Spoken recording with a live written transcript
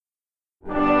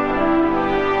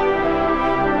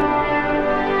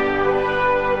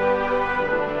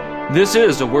This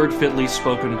is a Word Fitly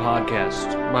Spoken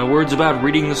podcast. My words about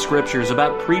reading the Scriptures,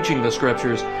 about preaching the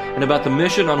Scriptures, and about the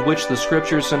mission on which the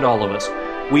Scriptures send all of us.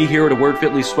 We here at a Word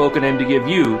Fitly Spoken aim to give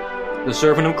you, the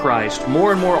servant of Christ,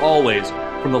 more and more always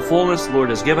from the fullness the Lord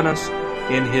has given us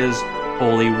in His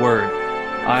holy Word.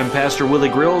 I'm Pastor Willie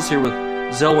Grills here with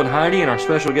Zelwyn Heidi, and our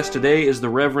special guest today is the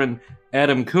Reverend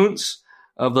Adam Kuntz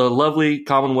of the lovely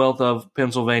Commonwealth of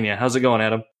Pennsylvania. How's it going,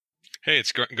 Adam? Hey,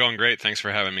 it's going great. Thanks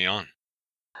for having me on.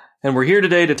 And we're here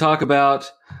today to talk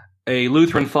about a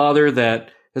Lutheran father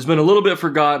that has been a little bit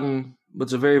forgotten, but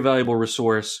it's a very valuable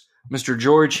resource, Mr.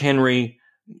 George Henry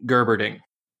Gerberding.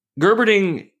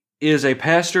 Gerberding is a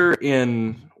pastor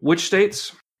in which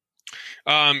states?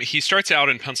 He starts out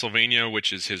in Pennsylvania,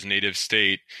 which is his native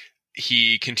state.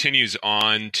 He continues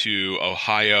on to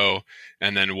Ohio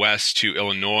and then west to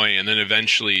Illinois and then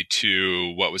eventually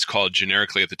to what was called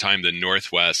generically at the time the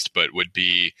Northwest, but would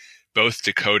be both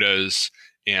Dakotas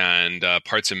and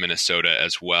parts of Minnesota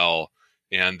as well.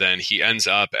 And then he ends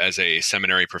up as a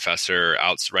seminary professor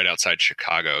right outside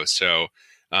Chicago. So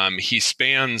he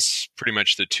spans pretty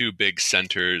much the two big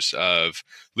centers of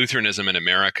Lutheranism in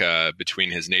America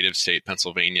between his native state,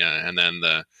 Pennsylvania, and then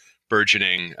the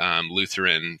burgeoning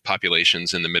Lutheran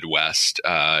populations in the Midwest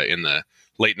in the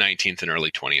late 19th and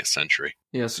early 20th century.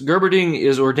 Yes, Gerberding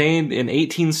is ordained in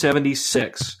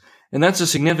 1876. And that's a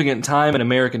significant time in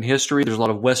American history. There's a lot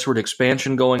of westward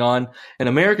expansion going on. And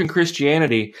American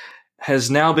Christianity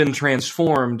has now been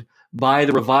transformed by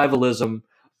the revivalism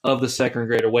of the Second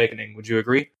Great Awakening. Would you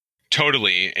agree?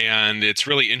 Totally. And it's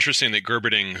really interesting that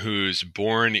Gerberding, who's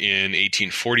born in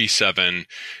 1847,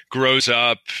 grows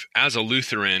up as a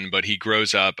Lutheran, but he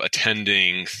grows up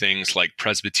attending things like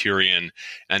Presbyterian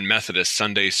and Methodist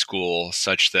Sunday school,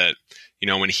 such that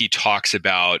when he talks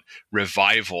about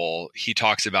revival, he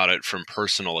talks about it from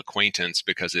personal acquaintance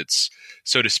because it's,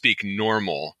 so to speak,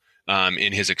 normal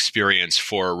in his experience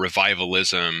for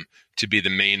revivalism to be the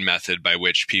main method by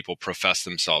which people profess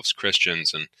themselves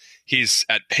Christians. And he's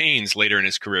at pains later in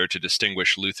his career to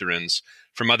distinguish Lutherans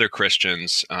from other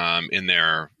Christians in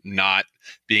their not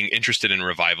being interested in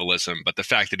revivalism. But the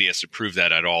fact that he has to prove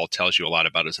that at all tells you a lot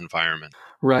about his environment.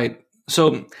 Right.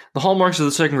 So the hallmarks of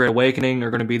the Second Great Awakening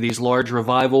are going to be these large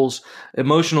revivals,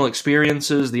 emotional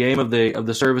experiences. The aim of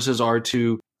the services are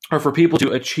for people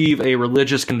to achieve a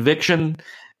religious conviction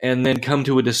and then come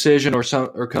to a decision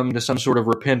or come to some sort of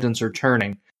repentance or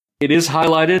turning. It is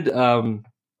highlighted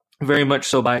very much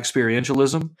so by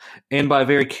experientialism and by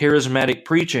very charismatic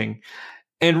preaching,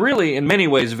 and really in many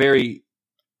ways very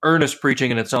earnest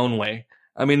preaching in its own way.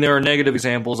 I mean, there are negative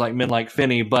examples like men like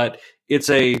Finney, but it's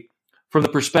from the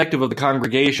perspective of the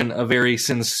congregation, a very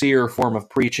sincere form of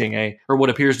preaching, or what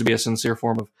appears to be a sincere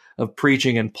form of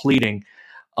preaching and pleading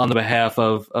on the behalf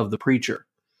of the preacher.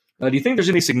 Do you think there's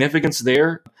any significance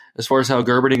there as far as how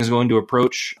Gerberding is going to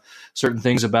approach certain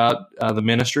things about the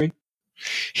ministry?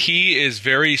 He is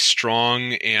very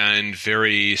strong and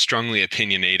very strongly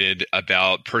opinionated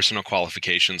about personal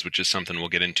qualifications, which is something we'll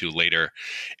get into later.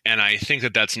 And I think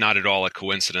that that's not at all a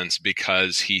coincidence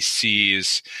because he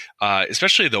sees,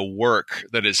 especially the work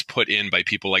that is put in by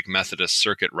people like Methodist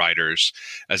circuit riders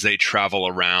as they travel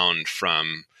around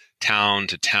from town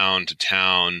to town to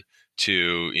town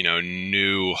to,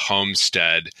 New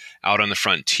Homestead out on the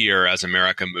frontier as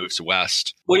America moves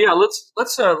west. Well, yeah,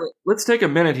 let's take a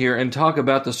minute here and talk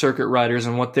about the circuit riders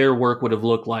and what their work would have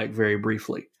looked like very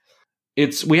briefly.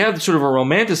 We have sort of a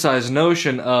romanticized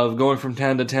notion of going from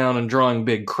town to town and drawing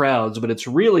big crowds, but it's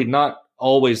really not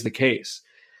always the case.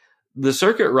 The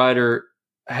circuit rider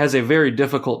has a very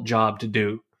difficult job to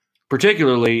do,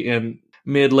 particularly in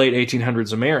mid-late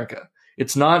 1800s America.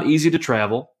 It's not easy to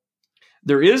travel.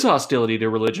 There is hostility to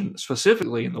religion,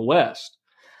 specifically in the West.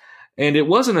 And it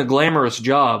wasn't a glamorous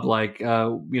job like, we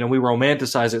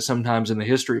romanticize it sometimes in the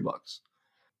history books.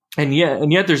 And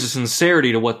yet there's a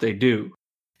sincerity to what they do.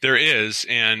 There is,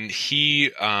 and he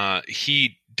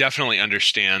definitely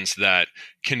understands that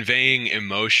conveying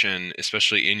emotion,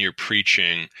 especially in your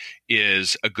preaching,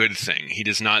 is a good thing. He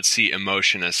does not see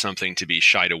emotion as something to be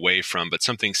shied away from, but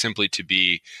something simply to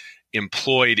be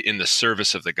employed in the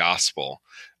service of the gospel.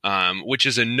 Which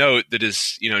is a note that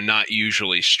is, not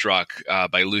usually struck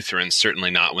by Lutherans,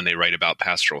 certainly not when they write about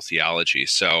pastoral theology.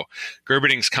 So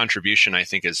Gerberding's contribution, I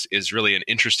think, is really an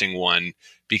interesting one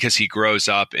because he grows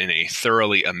up in a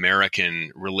thoroughly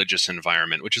American religious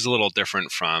environment, which is a little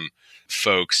different from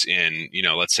folks in,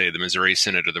 let's say the Missouri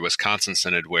Synod or the Wisconsin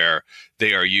Synod, where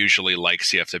they are usually like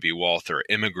CFW Walther,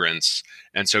 immigrants,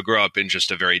 and so grow up in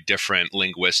just a very different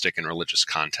linguistic and religious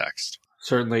context.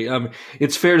 Certainly.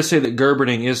 It's fair to say that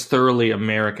Gerberding is thoroughly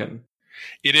American.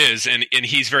 It is, and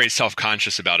he's very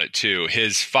self-conscious about it too.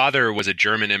 His father was a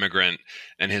German immigrant,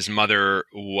 and his mother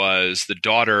was the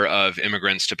daughter of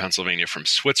immigrants to Pennsylvania from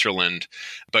Switzerland.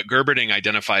 But Gerberding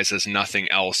identifies as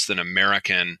nothing else than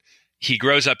American. He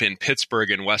grows up in Pittsburgh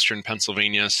in western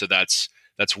Pennsylvania, so that's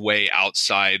way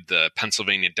outside the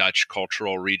Pennsylvania Dutch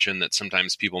cultural region that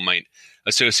sometimes people might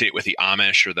associate with the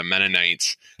Amish or the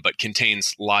Mennonites, but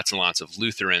contains lots and lots of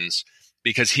Lutherans.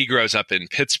 Because he grows up in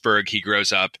Pittsburgh, he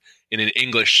grows up in an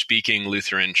English-speaking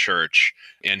Lutheran church,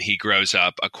 and he grows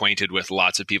up acquainted with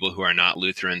lots of people who are not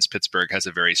Lutherans. Pittsburgh has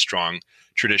a very strong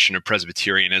tradition of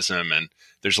Presbyterianism, and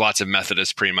there's lots of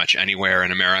Methodists pretty much anywhere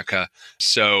in America.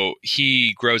 So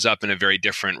he grows up in a very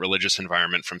different religious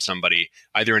environment from somebody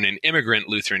either in an immigrant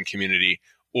Lutheran community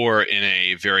or in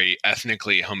a very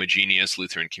ethnically homogeneous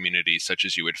Lutheran community, such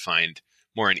as you would find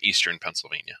more in eastern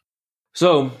Pennsylvania.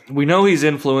 So we know he's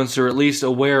influenced, or at least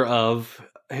aware of,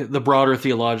 the broader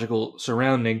theological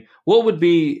surrounding. What would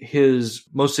be his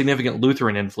most significant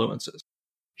Lutheran influences?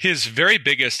 His very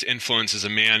biggest influence is a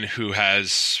man who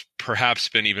has perhaps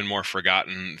been even more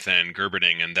forgotten than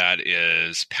Gerberding, and that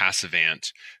is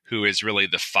Passavant, who is really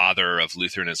the father of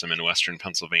Lutheranism in western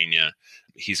Pennsylvania.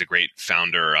 He's a great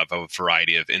founder of a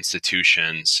variety of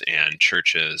institutions and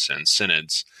churches and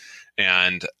synods.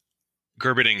 And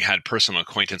Gerberding had personal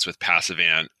acquaintance with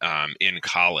Passavant in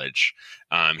college.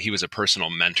 He was a personal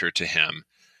mentor to him.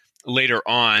 Later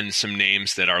on, some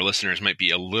names that our listeners might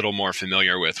be a little more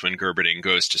familiar with when Gerberding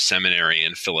goes to seminary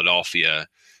in Philadelphia.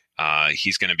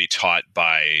 He's going to be taught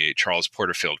by Charles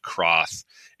Porterfield Croth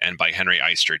and by Henry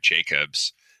Eyster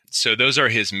Jacobs. So those are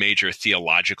his major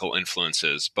theological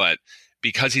influences. But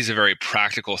because he's a very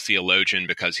practical theologian,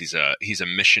 because he's a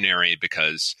missionary,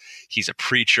 because he's a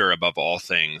preacher above all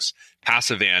things,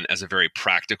 Passavant, as a very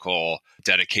practical,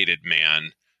 dedicated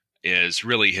man, is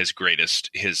really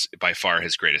by far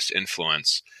his greatest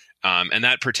influence. And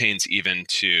that pertains even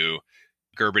to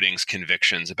Gerberding's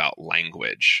convictions about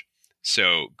language.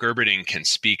 So Gerberding can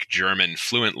speak German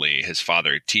fluently. His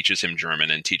father teaches him German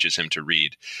and teaches him to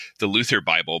read the Luther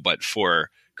Bible. But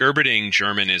for Gerberding,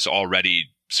 German is already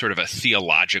sort of a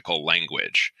theological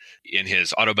language. In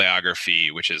his autobiography,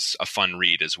 which is a fun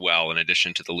read as well, in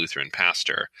addition to the Lutheran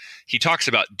Pastor, he talks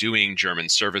about doing German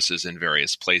services in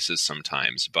various places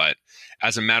sometimes, but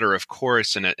as a matter of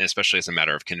course, and especially as a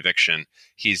matter of conviction,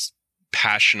 he's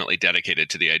passionately dedicated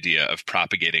to the idea of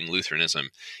propagating Lutheranism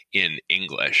in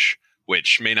English,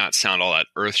 which may not sound all that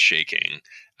earth-shaking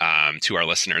to our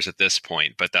listeners at this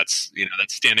point, but that's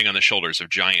standing on the shoulders of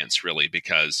giants, really,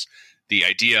 because the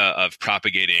idea of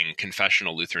propagating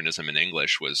confessional Lutheranism in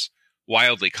English was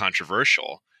wildly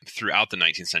controversial throughout the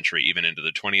 19th century, even into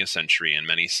the 20th century in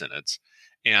many synods.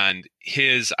 And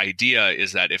his idea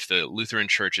is that if the Lutheran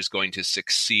Church is going to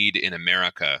succeed in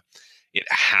America, it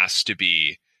has to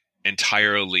be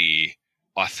entirely,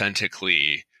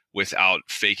 authentically, without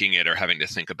faking it or having to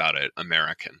think about it,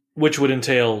 American. Which would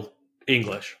entail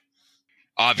English.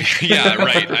 Yeah,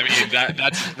 right. I mean,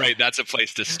 that's right. That's a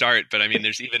place to start. But I mean,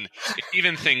 there's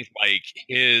even things like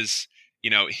his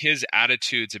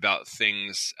attitudes about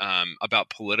things,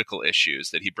 about political issues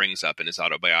that he brings up in his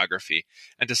autobiography,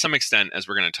 and to some extent, as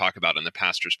we're going to talk about in the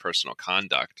pastor's personal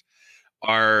conduct,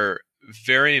 are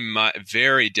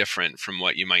very different from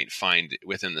what you might find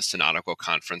within the synodical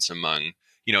conference among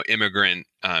immigrant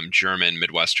German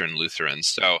Midwestern Lutherans.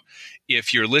 So,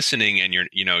 if you're listening and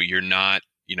you're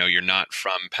not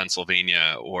from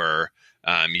Pennsylvania, or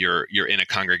you're in a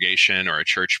congregation or a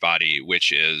church body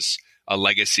which is a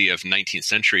legacy of 19th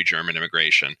century German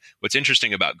immigration. What's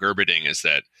interesting about Gerberding is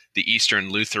that the Eastern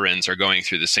Lutherans are going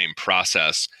through the same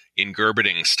process in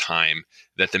Gerberding's time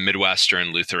that the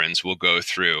Midwestern Lutherans will go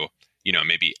through,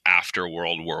 maybe after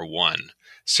World War I.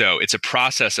 So it's a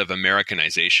process of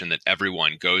Americanization that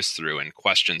everyone goes through, and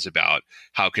questions about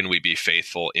how can we be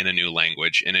faithful in a new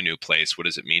language, in a new place? What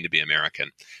does it mean to be American?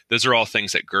 Those are all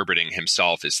things that Gerberding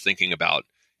himself is thinking about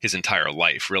his entire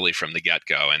life, really from the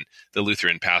get-go. And the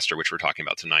Lutheran Pastor, which we're talking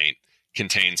about tonight,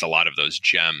 contains a lot of those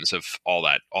gems of all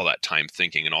that time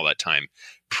thinking and all that time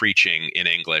preaching in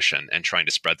English and trying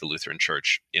to spread the Lutheran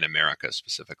Church in America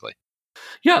specifically.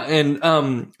 Yeah, and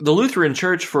the Lutheran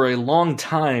Church for a long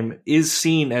time is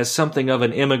seen as something of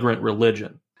an immigrant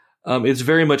religion. It's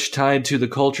very much tied to the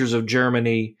cultures of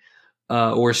Germany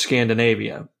or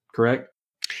Scandinavia, correct?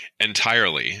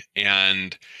 Entirely.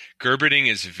 And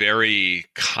Gerberding is very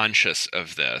conscious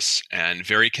of this and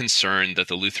very concerned that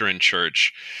the Lutheran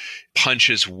Church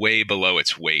punches way below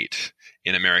its weight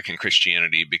in American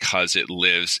Christianity because it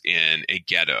lives in a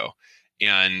ghetto.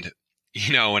 And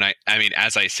when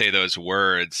as I say those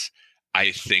words,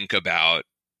 I think about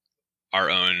our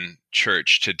own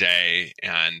church today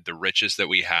and the riches that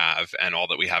we have and all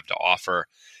that we have to offer.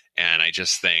 And I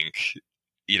just think,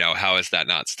 how is that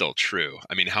not still true?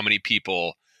 I mean, how many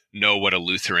people know what a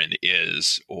Lutheran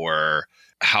is, or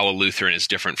how a Lutheran is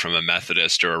different from a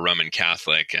Methodist or a Roman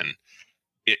Catholic? And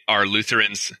are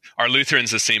Lutherans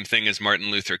the same thing as Martin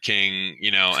Luther King?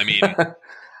 You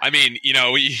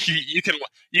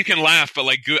can laugh, but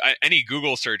like any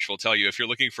Google search will tell you if you're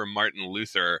looking for Martin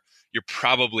Luther, you're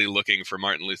probably looking for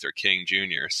Martin Luther King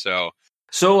Jr. So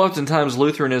oftentimes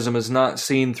Lutheranism is not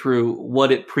seen through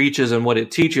what it preaches and what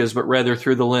it teaches, but rather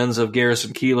through the lens of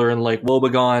Garrison Keillor and Lake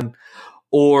Wobegon.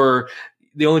 Or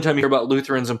the only time you hear about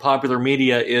Lutherans in popular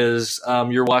media is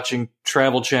you're watching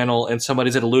Travel Channel and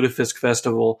somebody's at a lutefisk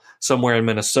festival somewhere in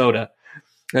Minnesota.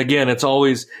 Again, it's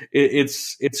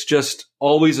just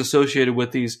always associated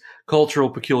with these cultural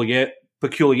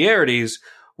peculiarities,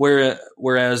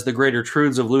 whereas the greater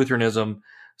truths of Lutheranism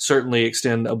certainly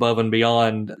extend above and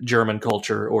beyond German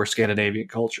culture or Scandinavian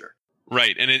culture.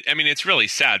 Right. And it's really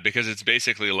sad because it's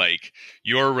basically like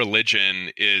your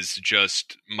religion is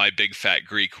just my big fat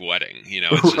Greek wedding.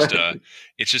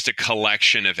 It's just a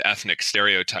collection of ethnic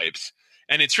stereotypes.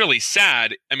 And it's really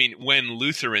sad. I mean, when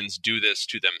Lutherans do this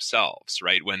to themselves,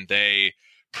 right? When they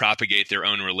propagate their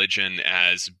own religion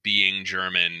as being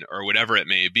German or whatever it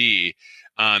may be.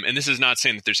 And this is not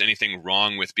saying that there's anything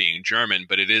wrong with being German,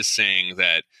 but it is saying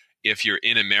that if you're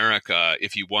in America,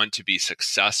 if you want to be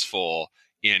successful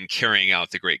in carrying out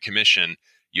the Great Commission,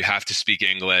 you have to speak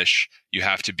English. You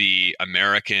have to be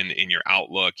American in your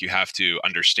outlook. You have to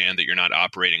understand that you're not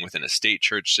operating within a state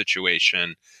church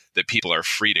situation, that people are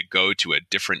free to go to a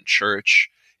different church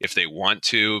if they want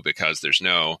to, because there's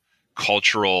no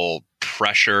cultural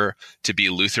pressure to be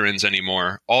Lutherans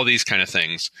anymore. All these kind of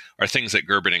things are things that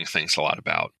Gerberding thinks a lot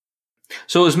about.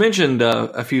 So as mentioned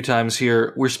a few times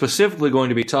here, we're specifically going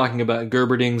to be talking about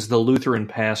Gerberding's The Lutheran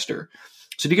Pastor.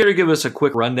 So do you care to give us a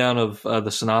quick rundown of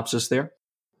the synopsis there?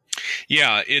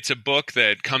 Yeah, it's a book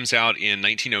that comes out in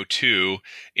 1902,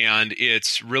 and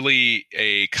it's really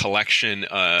a collection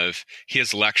of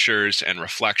his lectures and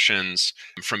reflections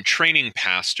from training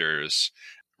pastors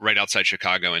right outside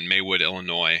Chicago in Maywood,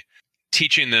 Illinois,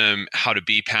 teaching them how to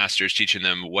be pastors, teaching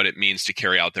them what it means to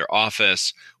carry out their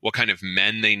office, what kind of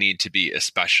men they need to be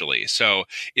especially. So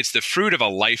it's the fruit of a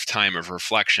lifetime of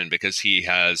reflection, because he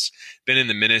has been in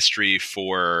the ministry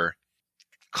for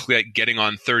getting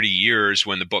on 30 years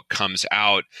when the book comes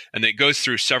out, and it goes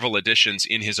through several editions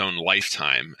in his own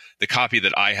lifetime. The copy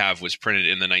that I have was printed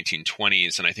in the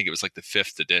 1920s, and I think it was like the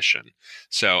 5th edition.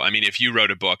 So, I mean, if you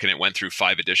wrote a book and it went through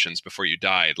 5 editions before you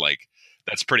died, like,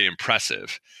 that's pretty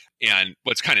impressive. And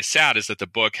what's kind of sad is that the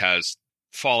book has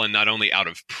fallen not only out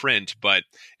of print, but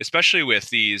especially with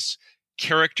these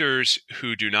characters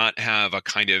who do not have a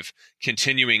kind of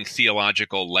continuing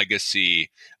theological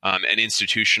legacy and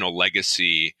institutional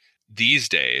legacy these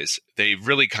days, they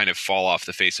really kind of fall off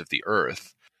the face of the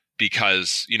earth,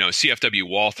 because, C.F.W.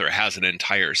 Walther has an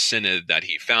entire synod that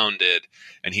he founded,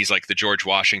 and he's like the George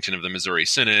Washington of the Missouri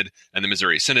Synod, and the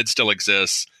Missouri Synod still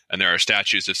exists, and there are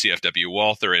statues of C.F.W.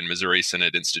 Walther in Missouri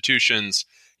Synod institutions,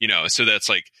 so that's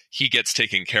like he gets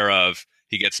taken care of.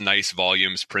 He gets nice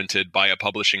volumes printed by a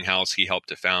publishing house he helped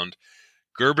to found.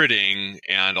 Gerberding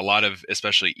and a lot of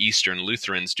especially Eastern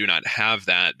Lutherans do not have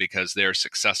that, because their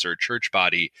successor church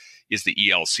body is the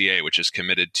ELCA, which is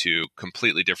committed to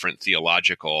completely different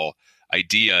theological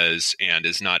ideas and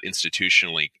is not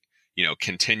institutionally,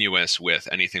 continuous with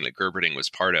anything that Gerberding was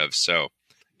part of. So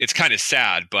it's kind of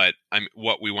sad, but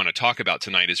what we want to talk about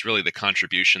tonight is really the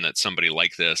contribution that somebody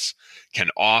like this can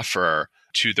offer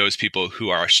to those people who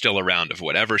are still around, of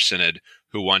whatever synod,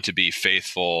 who want to be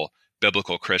faithful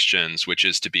biblical Christians, which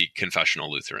is to be confessional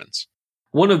Lutherans.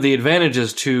 One of the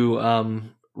advantages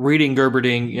to reading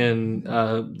Gerberding in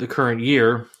the current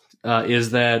year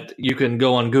is that you can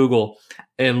go on Google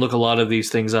and look a lot of these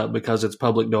things up because it's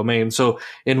public domain. So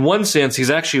in one sense, he's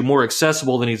actually more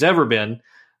accessible than he's ever been.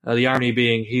 The irony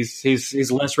being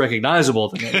he's less recognizable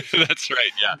than ever. That's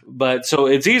right, yeah. But so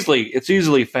it's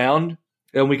easily found.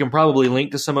 And we can probably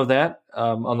link to some of that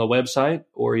on the website,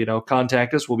 or,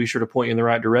 contact us. We'll be sure to point you in the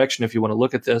right direction if you want to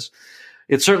look at this.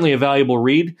 It's certainly a valuable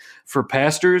read for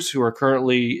pastors who are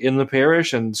currently in the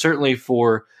parish, and certainly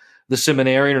for the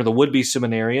seminarian or the would-be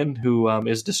seminarian who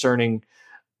is discerning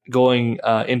going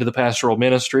into the pastoral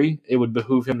ministry. It would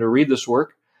behoove him to read this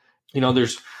work.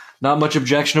 There's not much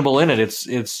objectionable in it.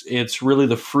 It's really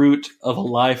the fruit of a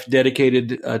life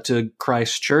dedicated to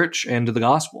Christ's church and to the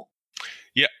gospel.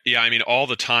 Yeah. I mean, all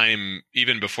the time,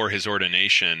 even before his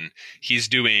ordination, he's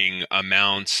doing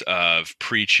amounts of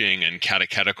preaching and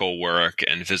catechetical work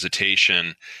and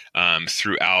visitation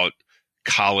throughout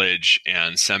college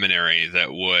and seminary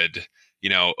that would,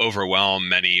 overwhelm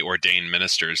many ordained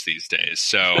ministers these days.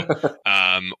 So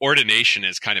ordination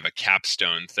is kind of a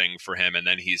capstone thing for him, and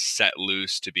then he's set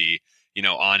loose to be,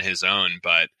 on his own.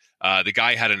 But the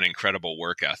guy had an incredible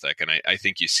work ethic, and I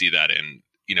think you see that in,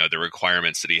 the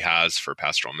requirements that he has for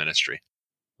pastoral ministry.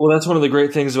 Well, that's one of the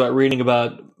great things about reading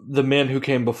about the men who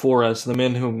came before us, the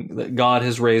men whom God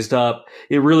has raised up.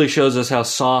 It really shows us how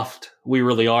soft we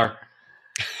really are.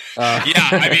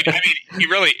 He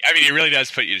really does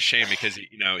put you to shame, because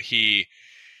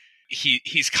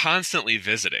he's constantly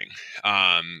visiting.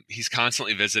 He's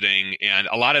constantly visiting, and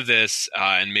a lot of this,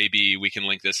 and maybe we can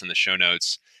link this in the show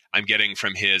notes, I'm getting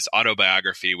from his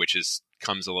autobiography, which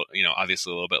comes a little,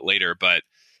 obviously a little bit later, but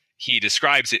he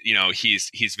describes it,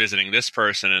 he's visiting this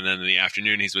person, and then in the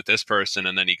afternoon he's with this person,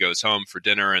 and then he goes home for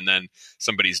dinner, and then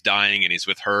somebody's dying and he's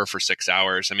with her for 6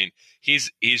 hours. I mean,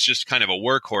 he's just kind of a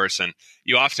workhorse, and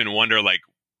you often wonder,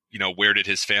 where did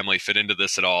his family fit into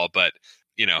this at all? But,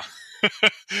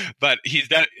 but he's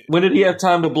that. When did he have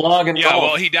time to blog and golf?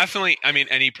 Well, he definitely, and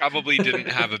he probably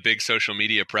didn't have a big social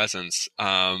media presence.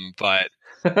 But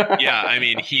yeah,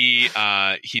 he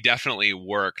definitely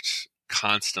worked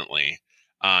constantly.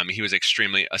 He was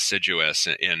extremely assiduous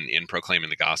in proclaiming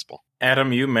the gospel.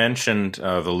 Adam, you mentioned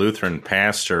the Lutheran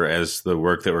Pastor as the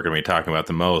work that we're going to be talking about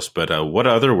the most, but what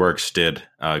other works did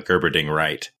Gerberding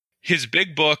write? His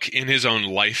big book in his own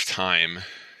lifetime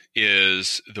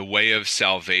is The Way of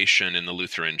Salvation in the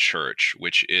Lutheran Church,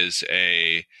 which is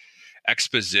a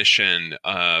exposition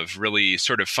of really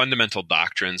sort of fundamental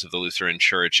doctrines of the Lutheran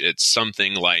Church. It's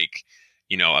something like,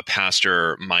 a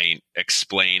pastor might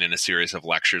explain in a series of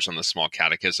lectures on the Small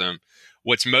Catechism.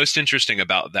 What's most interesting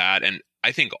about that, and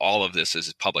I think all of this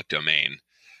is public domain,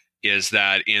 is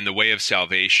that in The Way of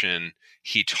Salvation,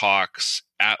 he talks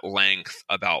at length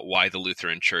about why the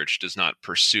Lutheran Church does not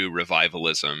pursue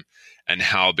revivalism, and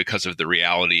how, because of the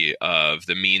reality of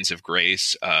the means of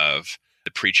grace, of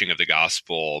the preaching of the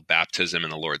gospel, baptism,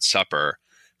 and the Lord's Supper,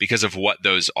 because of what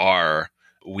those are,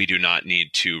 we do not need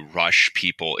to rush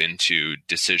people into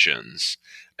decisions,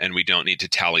 and we don't need to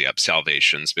tally up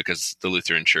salvations, because the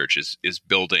Lutheran Church is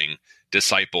building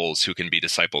disciples who can be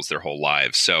disciples their whole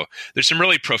lives. So there's some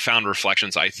really profound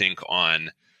reflections, I think,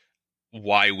 on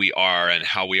why we are and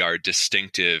how we are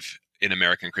distinctive in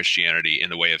American Christianity in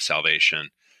The Way of Salvation.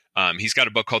 He's got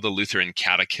a book called The Lutheran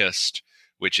Catechist,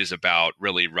 which is about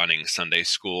really running Sunday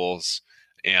schools,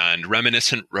 and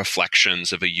Reminiscent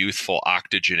Reflections of a Youthful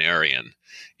Octogenarian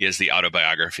is the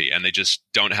autobiography, and they just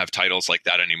don't have titles like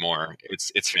that anymore.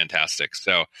 It's fantastic.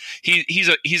 So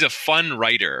he's a fun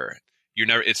writer. You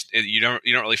don't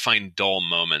really find dull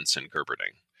moments in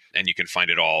Gerberding, and you can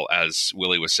find it all, as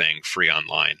Willie was saying, free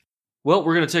online. Well,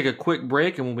 we're going to take a quick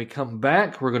break, and when we come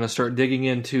back, we're going to start digging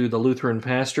into the Lutheran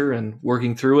Pastor and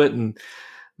working through it and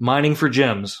mining for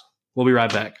gems. We'll be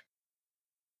right back.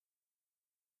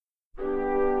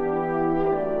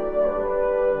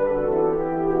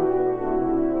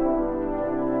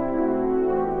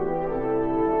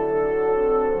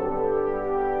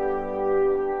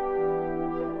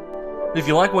 If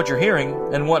you like what you're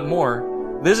hearing and want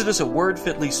more, visit us at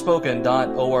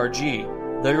wordfitlyspoken.org.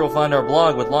 There you'll find our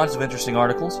blog with lots of interesting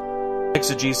articles,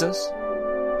 exegesis,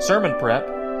 sermon prep,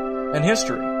 and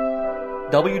history.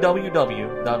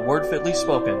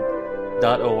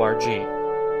 www.wordfitlyspoken.org.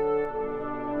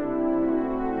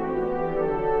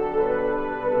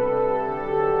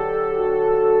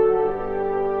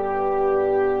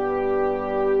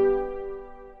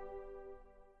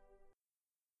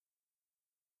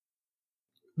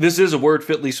 This is a Word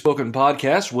Fitly Spoken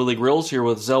podcast. Willie Grills here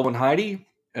with Zelwyn Heidi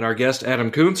and our guest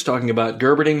Adam Kuntz talking about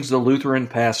Gerberding's The Lutheran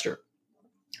Pastor.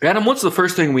 Adam, what's the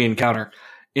first thing we encounter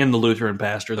in The Lutheran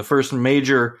Pastor, the first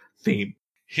major theme?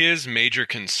 His major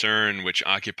concern, which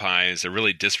occupies a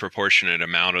really disproportionate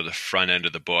amount of the front end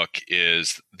of the book,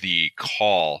 is the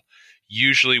call.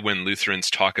 Usually when Lutherans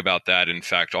talk about that, in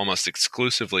fact, almost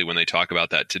exclusively when they talk about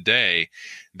that today,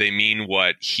 they mean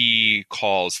what he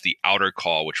calls the outer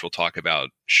call, which we'll talk about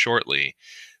shortly.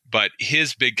 But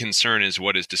his big concern is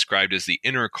what is described as the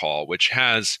inner call, which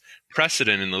has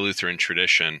precedent in the Lutheran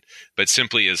tradition, but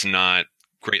simply is not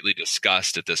greatly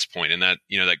discussed at this point. And that,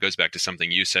 that goes back to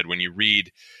something you said. When you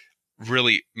read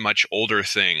really much older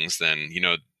things than,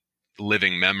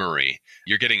 living memory,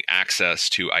 you're getting access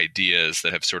to ideas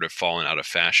that have sort of fallen out of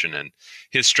fashion. And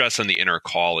his stress on the inner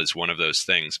call is one of those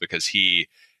things, because he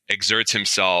exerts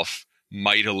himself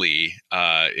mightily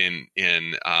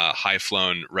in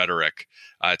high-flown rhetoric,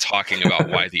 talking about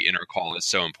why the inner call is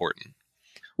so important.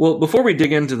 Well, before we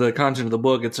dig into the content of the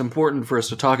book, it's important for us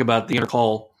to talk about the inner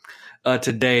call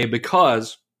today,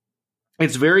 because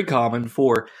It's very common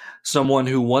for someone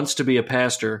who wants to be a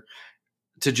pastor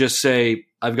to just say,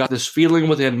 I've got this feeling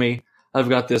within me. I've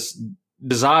got this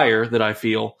desire that I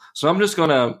feel. So I'm just going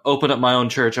to open up my own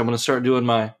church. I'm going to start doing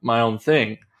my own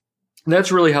thing. And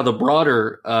that's really how the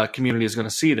broader community is going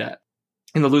to see that.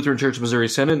 In the Lutheran Church of Missouri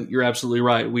Synod, you're absolutely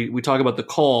right. We talk about the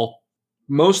call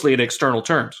mostly in external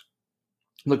terms.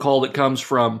 The call that comes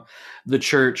from the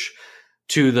church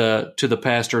to the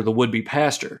pastor, the would-be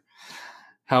pastor.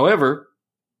 However,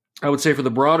 I would say for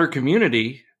the broader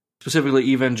community, specifically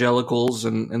evangelicals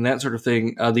and that sort of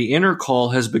thing, the inner call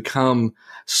has become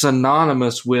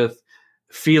synonymous with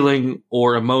feeling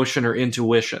or emotion or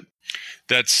intuition.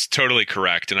 That's totally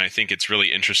correct. And I think it's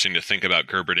really interesting to think about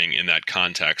Gerberding in that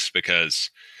context, because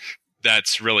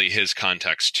that's really his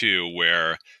context too,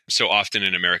 where so often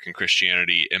in American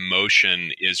Christianity,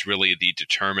 emotion is really the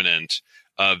determinant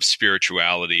of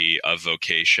spirituality, of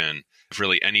vocation, of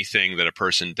really anything that a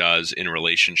person does in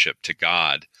relationship to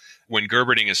God. When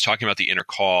Gerberding is talking about the inner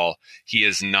call, he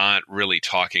is not really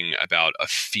talking about a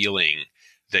feeling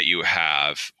that you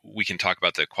have. We can talk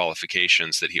about the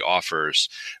qualifications that he offers,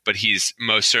 but he's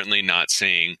most certainly not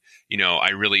saying, I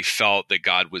really felt that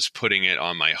God was putting it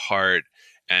on my heart,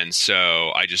 and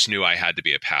so I just knew I had to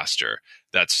be a pastor.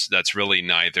 That's really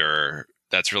neither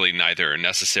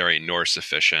necessary nor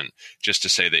sufficient, just to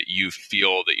say that you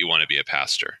feel that you want to be a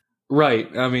pastor. Right.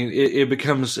 I mean, it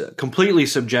becomes completely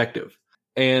subjective.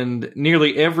 And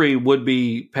nearly every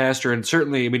would-be pastor, and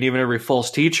certainly, even every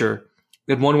false teacher,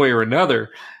 in one way or another,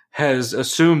 has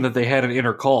assumed that they had an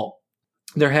inner call.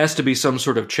 There has to be some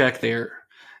sort of check there.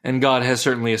 And God has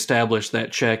certainly established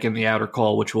that check in the outer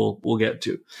call, which we'll get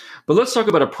to. But let's talk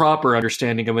about a proper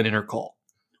understanding of an inner call.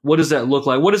 What does that look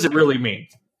like? What does it really mean?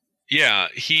 Yeah,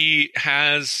 he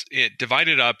has it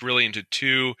divided up really into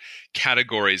two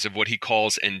categories of what he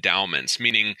calls endowments,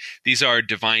 meaning these are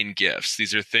divine gifts.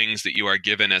 These are things that you are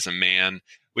given as a man,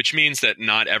 which means that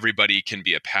not everybody can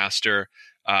be a pastor.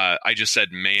 I just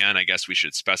said man. I guess we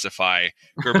should specify.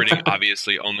 Gerberding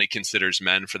obviously only considers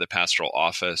men for the pastoral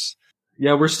office.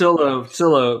 Yeah, we're still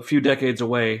a few decades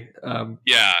away. We're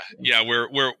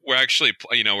actually,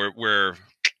 we're.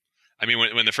 I mean,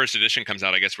 when the first edition comes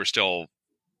out, I guess we're still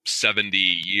 70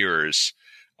 years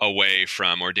away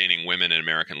from ordaining women in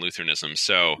American Lutheranism.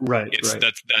 So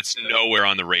that's nowhere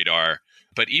on the radar.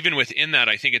 But even within that,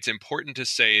 I think it's important to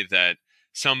say that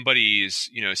somebody's,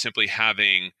 simply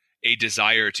having a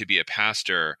desire to be a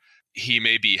pastor, he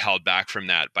may be held back from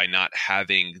that by not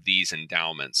having these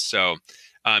endowments. So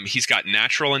he's got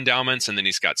natural endowments, and then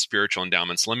he's got spiritual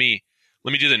endowments. Let me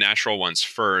do the natural ones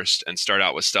first and start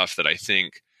out with stuff that I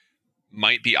think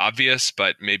might be obvious,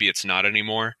 but maybe it's not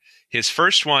anymore. His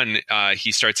first one,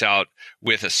 he starts out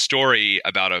with a story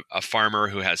about a farmer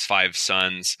who has 5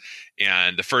 sons,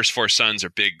 and the first 4 sons are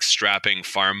big, strapping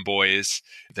farm boys.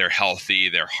 They're healthy,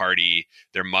 they're hardy,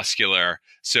 they're muscular,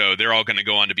 so they're all going to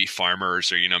go on to be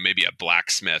farmers, or maybe a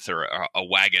blacksmith or a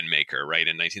wagon maker, right,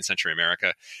 in 19th century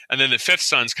America. And then the 5th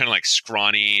son's kind of like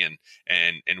scrawny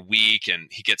and weak, and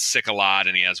he gets sick a lot,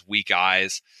 and he has weak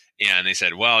eyes. And they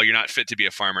said, well, you're not fit to be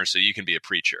a farmer, so you can be a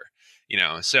preacher.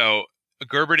 So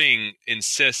Gerberding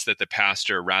insists that the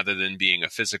pastor, rather than being a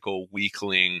physical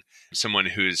weakling, someone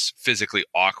who's physically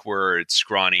awkward,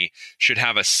 scrawny, should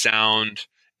have a sound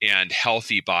and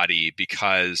healthy body,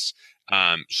 because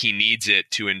he needs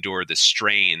it to endure the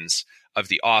strains of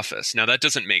the office. Now, that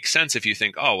doesn't make sense if you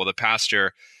think, oh, well, the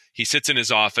pastor, he sits in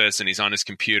his office and he's on his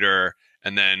computer,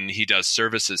 and then he does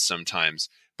services sometimes.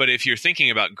 But if you're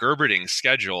thinking about Gerberding's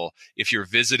schedule, if you're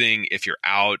visiting, if you're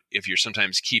out, if you're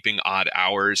sometimes keeping odd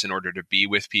hours in order to be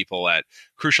with people at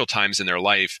crucial times in their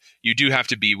life, you do have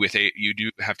to be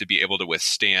able to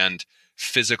withstand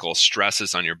physical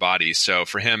stresses on your body. So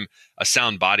for him, a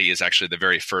sound body is actually the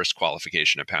very first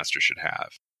qualification a pastor should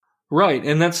have. Right,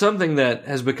 and that's something that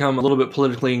has become a little bit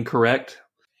politically incorrect.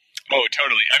 Oh,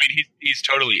 totally. I mean, he's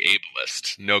totally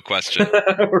ableist, no question.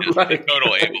 Right.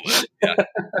 Total ableist. Yeah.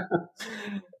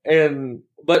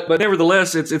 But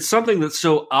nevertheless, it's something that's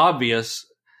so obvious.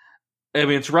 I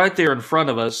mean, it's right there in front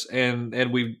of us,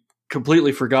 and we've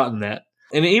completely forgotten that.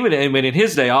 And even in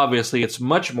his day, obviously, it's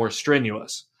much more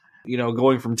strenuous.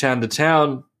 Going from town to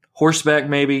town, horseback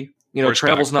maybe.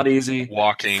 Travel's not easy.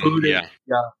 Walking,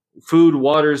 food,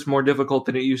 water is more difficult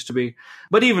than it used to be.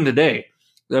 But even today,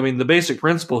 I mean, the basic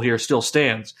principle here still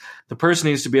stands. The person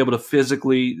needs to be able to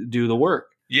physically do the work.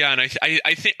 Yeah, and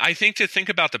I think to think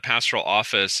about the pastoral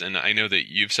office, and I know that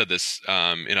you've said this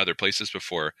in other places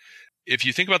before, if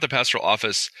you think about the pastoral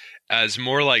office as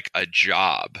more like a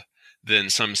job than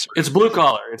some sort it's blue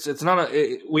collar. It's not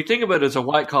we think of it as a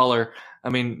white collar. I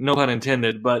mean, no pun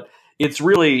intended, but it's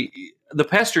really, the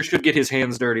pastor should get his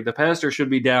hands dirty. The pastor should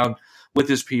be down with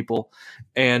his people,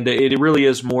 and it really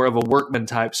is more of a workman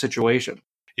type situation.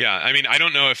 Yeah, I mean, I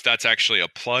don't know if that's actually a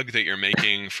plug that you're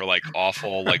making for like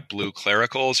awful like blue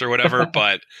clericals or whatever,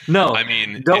 but no, I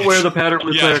mean, don't wear the patterned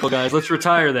blue clerical, guys. Let's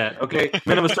retire that, okay?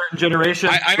 Men of a certain generation,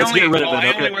 I let's get rid of it. I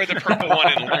Okay? only wear the purple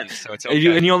one in Lent, so it's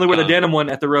okay. And you only wear the denim one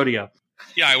at the rodeo.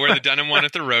 Yeah, I wear the denim one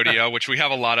at the rodeo, which we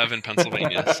have a lot of in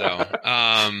Pennsylvania. So,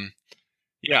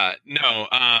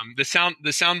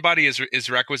 the sound body is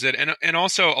requisite, and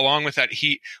also along with that,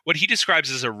 what he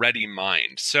describes as a ready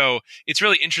mind. So it's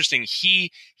really interesting. He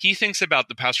thinks about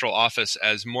the pastoral office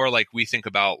as more like we think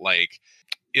about like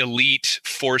elite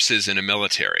forces in a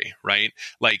military, right?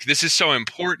 Like this is so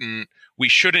important. We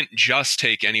shouldn't just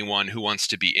take anyone who wants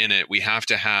to be in it. We have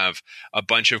to have a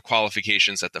bunch of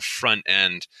qualifications at the front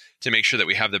end to make sure that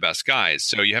we have the best guys.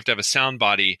 So you have to have a sound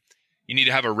body. You need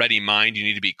to have a ready mind. You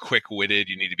need to be quick-witted.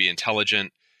 You need to be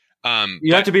intelligent.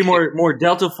 You have to be more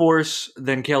Delta Force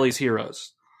than Kelly's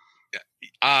Heroes.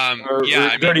 Or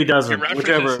Dirty Dozen,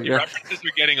 whichever. Your references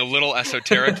are getting a little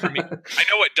esoteric for me. I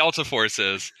know what Delta Force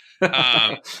is, but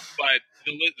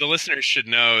the listeners should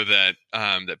know that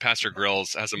that Pastor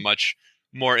Grills has a much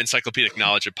more encyclopedic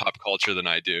knowledge of pop culture than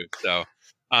I do. So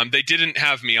they didn't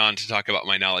have me on to talk about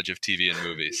my knowledge of TV and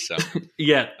movies. So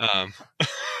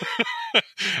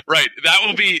right. That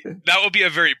will be a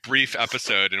very brief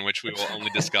episode in which we will only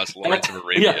discuss Lawrence of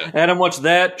Arabia. Yeah, Adam watched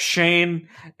that, Shane,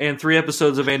 and 3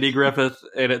 episodes of Andy Griffith,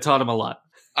 and it taught him a lot.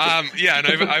 And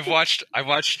I've watched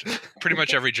pretty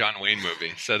much every John Wayne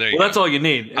movie. So there you go. That's all you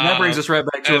need. And that brings us right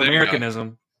back to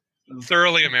Americanism.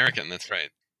 Thoroughly American, that's right.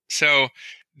 So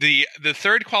the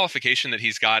third qualification that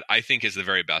he's got, I think, is the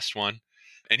very best one.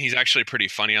 And he's actually pretty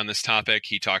funny on this topic.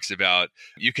 He talks about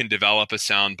you can develop a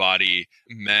sound body.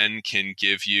 Men can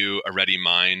give you a ready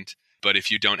mind. But if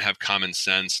you don't have common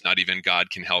sense, not even God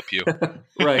can help you.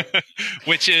 Right.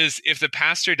 Which is, if the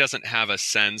pastor doesn't have a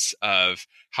sense of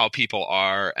how people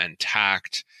are and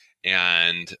tact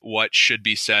and what should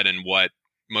be said and what,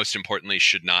 most importantly,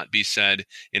 should not be said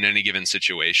in any given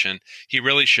situation, he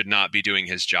really should not be doing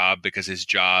his job, because his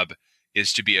job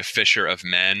is to be a fisher of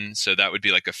men. So that would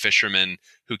be like a fisherman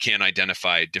who can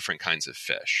identify different kinds of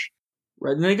fish.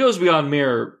 Right. And it goes beyond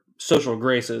mere social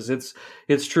graces.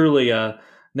 It's truly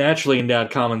naturally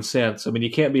endowed common sense. I mean, you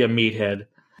can't be a meathead,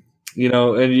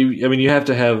 and you have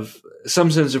to have some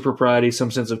sense of propriety,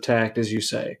 some sense of tact, as you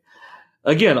say.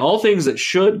 Again, all things that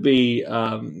should be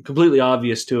completely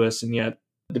obvious to us, and yet,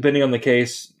 depending on the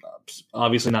case,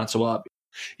 obviously not so obvious.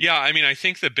 Yeah, I mean, I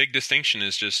think the big distinction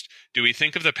is just, do we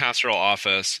think of the pastoral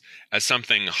office as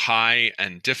something high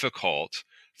and difficult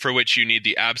for which you need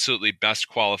the absolutely best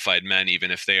qualified men,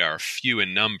 even if they are few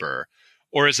in number?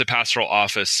 Or is the pastoral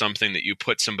office something that you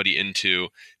put somebody into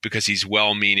because he's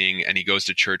well-meaning and he goes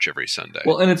to church every Sunday?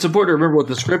 Well, and it's important to remember what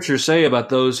the scriptures say about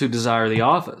those who desire the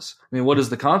office. I mean, what is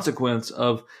the consequence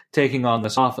of taking on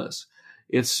this office?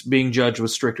 It's being judged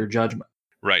with stricter judgment.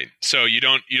 Right. So you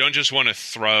don't just want to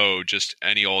throw just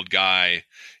any old guy,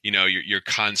 your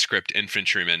conscript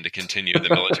infantryman, to continue the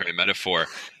military metaphor.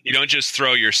 You don't just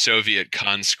throw your Soviet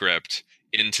conscript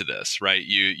into this, right?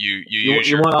 You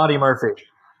want Audie Murphy.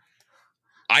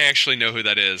 I actually know who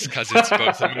that is, because it's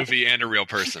both a movie and a real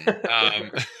person.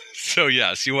 So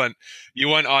yes, you want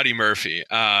Audie Murphy.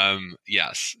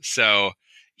 Yes. So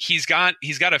he's got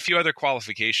a few other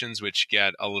qualifications which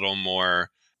get a little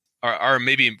more, or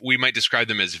maybe we might describe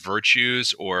them as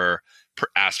virtues or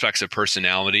aspects of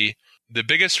personality. The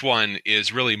biggest one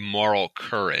is really moral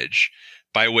courage,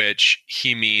 by which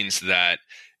he means that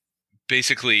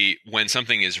basically when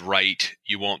something is right,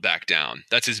 you won't back down.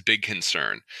 That's his big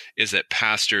concern, is that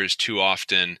pastors too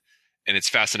often, and it's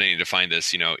fascinating to find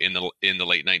this, in the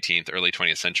late 19th, early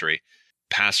 20th century,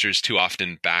 pastors too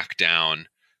often back down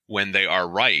when they are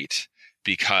right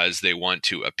because they want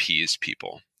to appease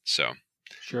people. So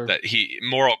sure, that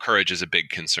moral courage is a big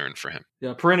concern for him.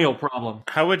 Yeah, perennial problem.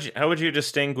 How would you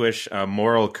distinguish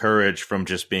moral courage from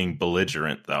just being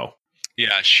belligerent, though?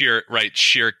 Yeah, sheer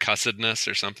cussedness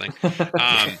or something.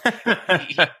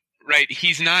 Right.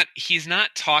 He's not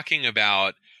talking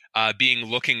about out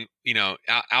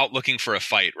looking for a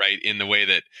fight, right? In the way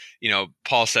that,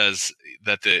 Paul says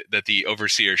that the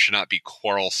overseer should not be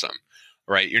quarrelsome,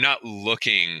 right? You're not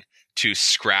looking to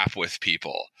scrap with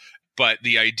people. But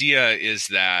the idea is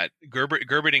that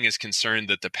Gerberding is concerned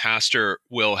that the pastor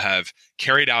will have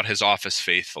carried out his office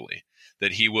faithfully,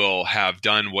 that he will have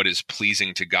done what is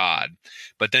pleasing to God.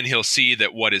 But then he'll see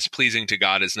that what is pleasing to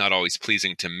God is not always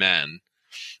pleasing to men.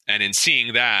 And in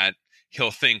seeing that,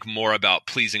 he'll think more about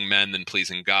pleasing men than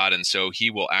pleasing God. And so he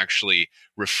will actually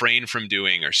refrain from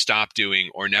doing or stop doing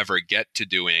or never get to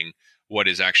doing what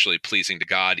is actually pleasing to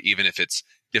God, even if it's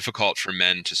difficult for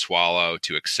men to swallow,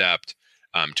 to accept,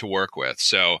 to work with.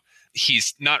 So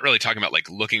he's not really talking about like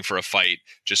looking for a fight,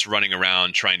 just running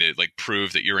around trying to like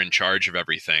prove that you're in charge of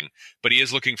everything. But he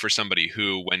is looking for somebody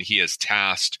who, when he is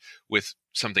tasked with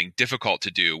something difficult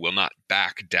to do, will not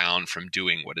back down from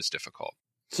doing what is difficult.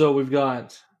 So we've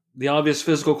got the obvious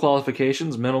physical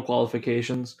qualifications, mental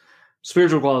qualifications,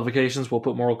 spiritual qualifications. We'll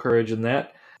put moral courage in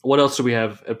that. What else do we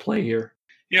have at play here?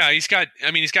 Yeah, he's got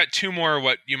two more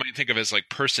what you might think of as like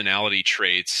personality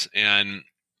traits. And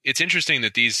it's interesting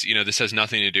that these, this has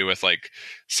nothing to do with like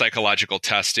psychological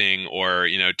testing or,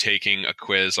 taking a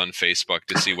quiz on Facebook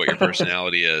to see what your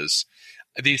personality is.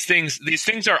 These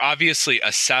things are obviously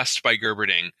assessed by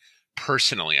Gerberding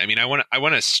personally. I mean, I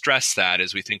want to stress that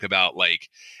as we think about like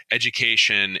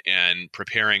education and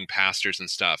preparing pastors and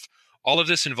stuff. All of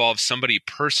this involves somebody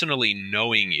personally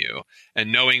knowing you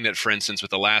and knowing that, for instance,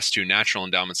 with the last two natural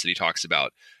endowments that he talks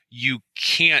about, you're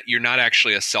not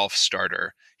actually a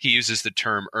self-starter. He uses the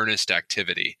term earnest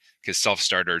activity because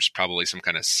self-starter is probably some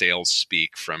kind of sales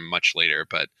speak from much later,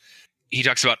 but he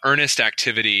talks about earnest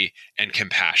activity and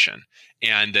compassion,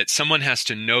 and that someone has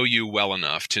to know you well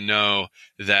enough to know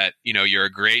that, you're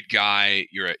a great guy,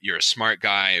 you're a smart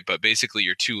guy, but basically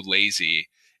you're too lazy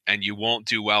and you won't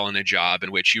do well in a job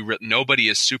in which nobody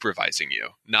is supervising you,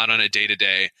 not on a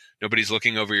day-to-day, nobody's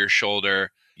looking over your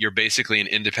shoulder. You're basically an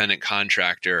independent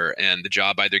contractor, and the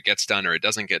job either gets done or it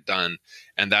doesn't get done.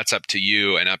 And that's up to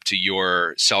you and up to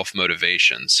your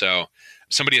self-motivation. So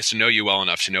somebody has to know you well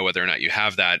enough to know whether or not you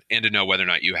have that, and to know whether or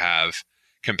not you have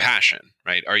compassion,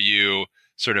 right? Are you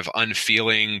sort of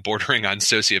unfeeling, bordering on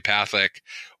sociopathic,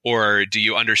 or do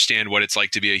you understand what it's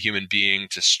like to be a human being,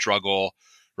 to struggle,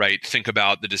 right? Think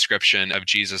about the description of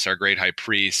Jesus, our great high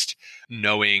priest,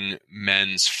 knowing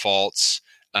men's faults,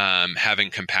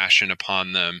 having compassion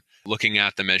upon them, looking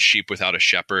at them as sheep without a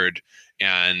shepherd,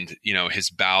 and his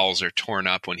bowels are torn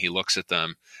up when he looks at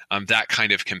them. That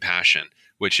kind of compassion,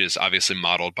 which is obviously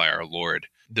modeled by our Lord.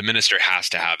 The minister has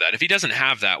to have that. If he doesn't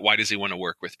have that, why does he want to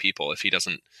work with people if he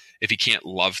can't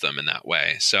love them in that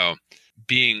way? So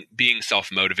being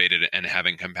self-motivated and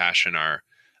having compassion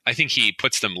I think he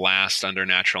puts them last under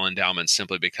natural endowments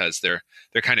simply because they're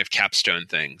kind of capstone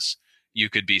things. You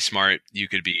could be smart, you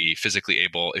could be physically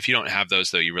able. If you don't have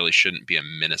those, though, you really shouldn't be a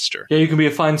minister. Yeah, you can be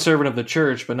a fine servant of the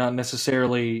church, but not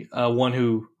necessarily one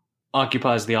who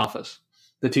occupies the office,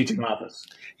 the teaching office.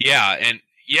 Yeah, and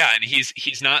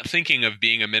he's not thinking of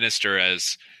being a minister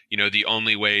as the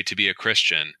only way to be a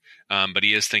Christian, but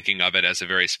he is thinking of it as a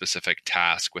very specific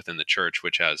task within the church,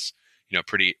 which has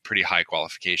pretty high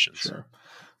qualifications. Sure.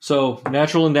 So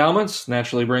natural endowments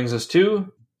naturally brings us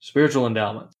to spiritual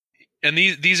endowments. And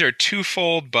these are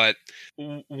twofold, but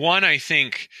one I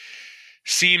think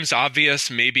seems obvious.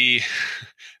 Maybe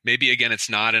again it's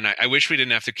not, and I wish we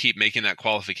didn't have to keep making that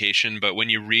qualification. But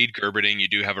when you read Gerberding, you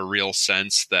do have a real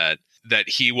sense that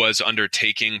he was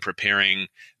preparing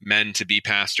men to be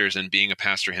pastors and being a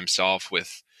pastor himself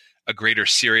with a greater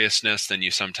seriousness than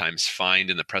you sometimes find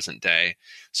in the present day.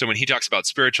 So when he talks about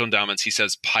spiritual endowments, he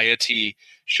says piety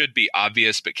should be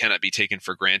obvious but cannot be taken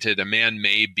for granted. A man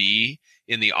may be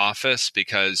in the office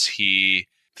because he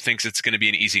thinks it's going to be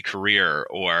an easy career,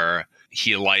 or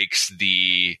he likes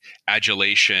the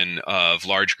adulation of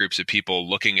large groups of people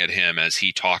looking at him as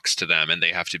he talks to them and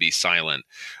they have to be silent.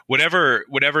 Whatever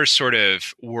sort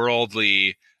of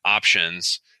worldly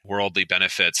options, worldly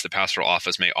benefits the pastoral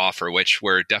office may offer, which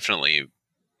were definitely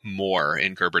more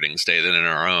in Gerberding's day than in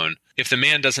our own. If the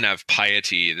man doesn't have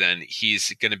piety, then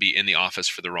he's going to be in the office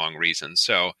for the wrong reason.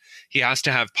 So he has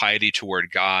to have piety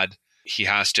toward God. He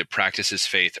has to practice his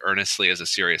faith earnestly as a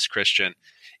serious Christian,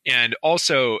 and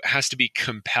also has to be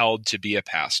compelled to be a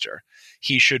pastor.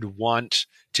 He should want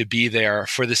to be there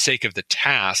for the sake of the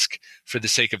task, for the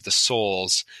sake of the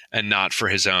souls, and not for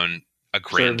his own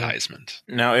aggrandizement.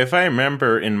 Now, if I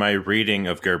remember in my reading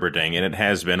of Gerberding, and it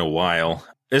has been a while,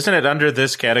 isn't it under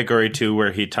this category too,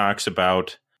 where he talks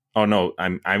about? Oh no,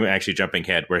 I'm actually jumping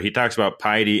ahead. Where he talks about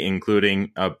piety,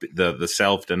 including the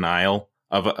self-denial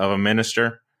of a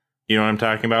minister. You know what I'm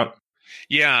talking about?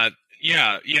 Yeah,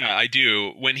 I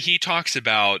do. When he talks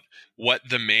about what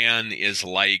the man is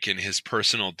like in his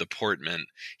personal deportment,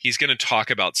 he's going to talk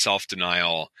about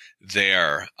self-denial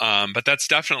there. But that's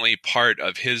definitely part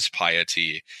of his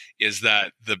piety, is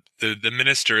that the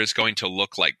minister is going to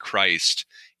look like Christ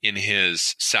in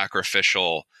his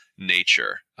sacrificial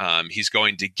nature. He's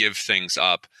going to give things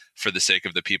up for the sake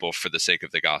of the people, for the sake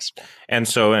of the gospel. And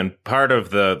so, and part of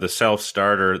the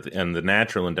self-starter and the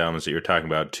natural endowments that you're talking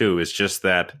about too is just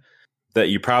that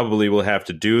you probably will have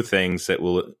to do things that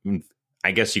will,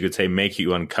 I guess you could say, make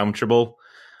you uncomfortable,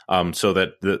 so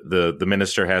that the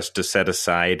minister has to set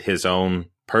aside his own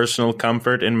personal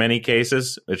comfort in many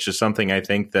cases. It's just something I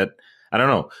think that, I don't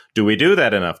know, do we do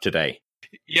that enough today?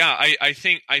 Yeah, I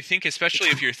think especially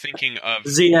if you're thinking of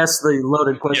Z asked the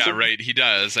loaded question. Yeah, right. He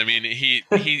does. I mean,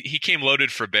 he came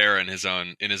loaded for bear in his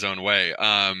own way.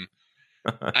 I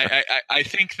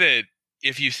think that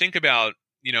if you think about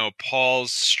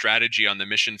Paul's strategy on the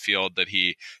mission field that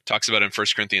he talks about in 1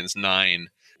 Corinthians 9,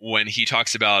 when he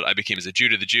talks about I became as a Jew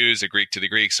to the Jews, a Greek to the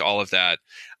Greeks, all of that.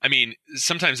 I mean,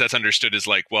 sometimes that's understood as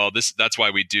like, well, that's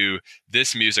why we do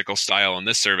this musical style in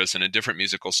this service and a different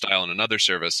musical style in another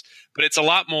service. But it's a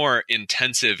lot more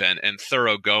intensive and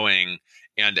thoroughgoing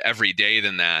and everyday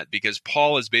than that, because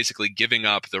Paul is basically giving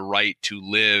up the right to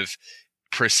live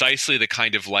precisely the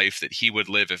kind of life that he would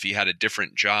live if he had a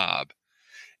different job.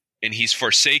 And he's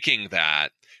forsaking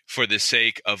that for the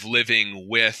sake of living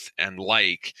with and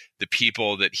like the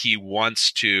people that he wants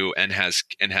to and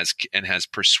has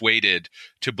persuaded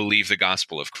to believe the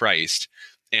gospel of Christ.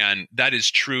 And that is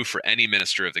true for any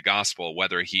minister of the gospel,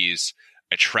 whether he's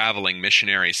a traveling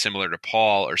missionary similar to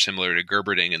Paul or similar to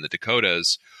Gerberding in the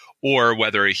Dakotas, or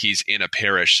whether he's in a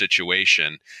parish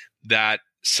situation. That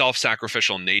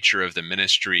self-sacrificial nature of the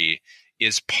ministry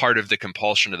is part of the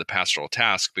compulsion of the pastoral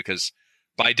task, because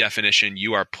by definition,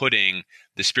 you are putting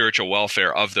the spiritual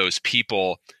welfare of those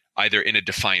people either in a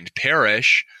defined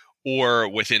parish or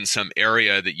within some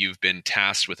area that you've been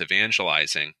tasked with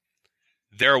evangelizing.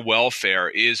 Their welfare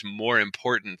is more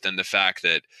important than the fact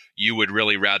that you would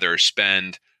really rather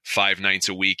spend 5 nights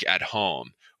a week at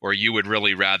home, or you would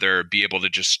really rather be able to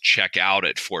just check out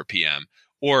at 4 p.m.,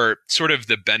 or sort of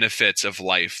the benefits of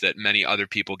life that many other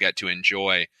people get to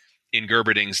enjoy in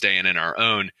Gerberding's day and in our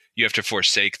own. You have to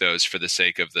forsake those for the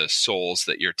sake of the souls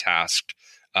that you're tasked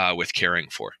with caring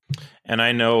for. And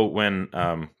I know when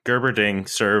Gerberding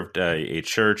served a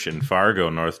church in Fargo,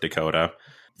 North Dakota,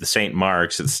 the St.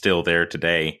 Mark's, it's still there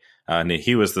today, and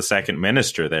he was the second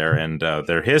minister there. And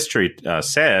their history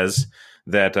says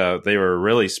that they were a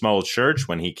really small church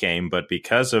when he came, but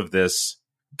because of this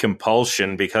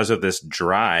compulsion, because of this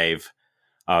drive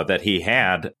that he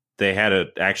had, they had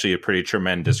actually a pretty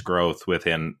tremendous growth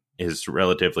within his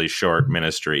relatively short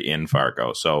ministry in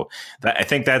Fargo. So I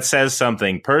think that says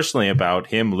something personally about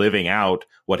him living out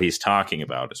what he's talking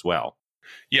about as well.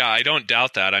 Yeah, I don't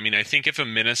doubt that. I mean, I think if a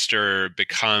minister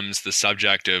becomes the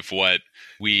subject of what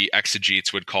we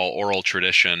exegetes would call oral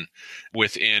tradition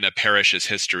within a parish's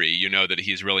history, you know that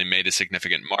he's really made a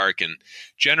significant mark. And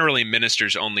generally,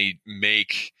 ministers only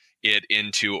make it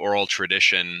into oral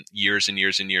tradition years and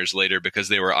years and years later because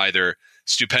they were either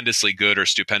stupendously good or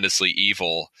stupendously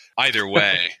evil. Either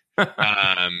way,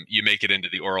 you make it into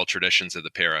the oral traditions of the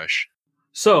parish.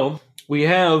 So we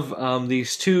have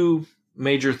these two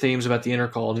major themes about the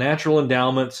intercall: natural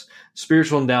endowments,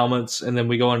 spiritual endowments, and then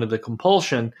we go into the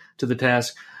compulsion to the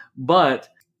task. But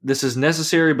this is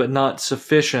necessary but not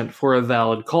sufficient for a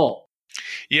valid call.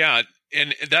 Yeah,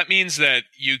 and that means that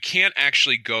you can't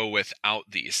actually go without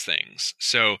these things.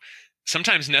 So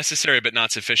sometimes necessary but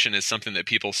not sufficient is something that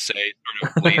people say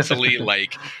sort of lazily,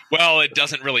 like, well, it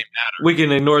doesn't really matter. We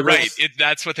can ignore this. Right,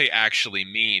 that's what they actually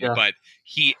mean. Yeah. But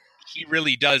he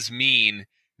really does mean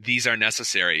these are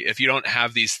necessary. If you don't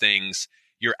have these things,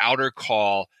 your outer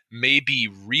call may be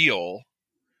real.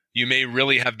 You may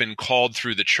really have been called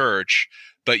through the church,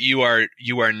 but you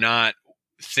are not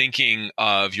thinking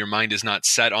of, your mind is not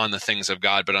set on the things of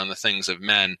God, but on the things of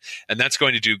men. And that's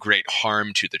going to do great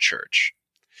harm to the church.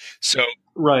 So,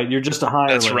 right, you're just a hireling.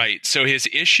 That's right. So his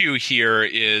issue here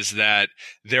is that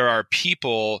there are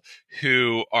people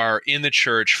who are in the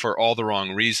church for all the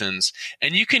wrong reasons.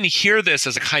 And you can hear this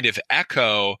as a kind of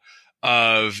echo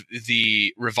of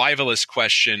the revivalist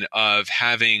question of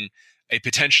having a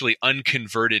potentially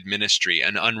unconverted ministry,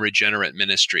 an unregenerate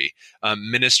ministry,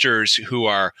 ministers who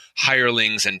are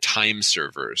hirelings and time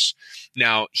servers.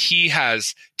 Now, he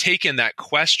has taken that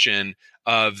question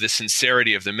of the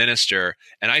sincerity of the minister,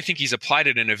 and I think he's applied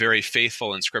it in a very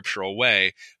faithful and scriptural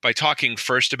way by talking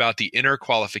first about the inner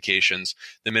qualifications,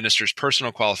 the minister's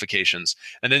personal qualifications,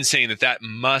 and then saying that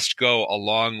must go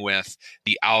along with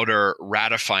the outer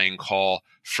ratifying call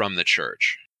from the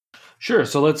church. Sure.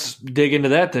 So let's dig into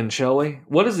that then, shall we?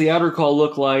 What does the outer call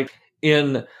look like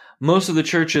in most of the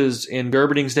churches in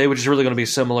Gerberding's day, which is really going to be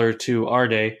similar to our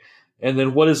day? And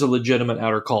then what is a legitimate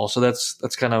outer call? So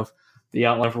that's kind of the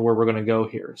outline for where we're going to go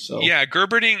here. So yeah,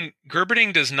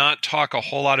 Gerberding does not talk a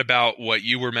whole lot about what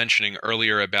you were mentioning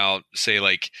earlier about, say,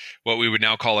 like what we would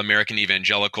now call American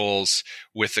evangelicals,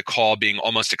 with the call being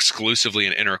almost exclusively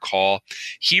an inner call.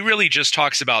 He really just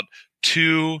talks about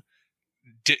two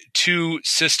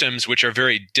systems which are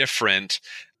very different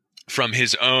from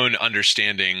his own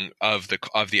understanding of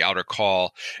the outer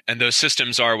call, and those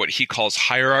systems are what he calls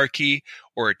hierarchy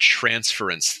or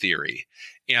transference theory.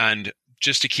 And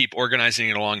just to keep organizing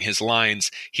it along his lines,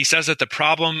 he says that the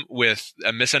problem with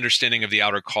a misunderstanding of the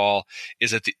outer call is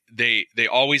that they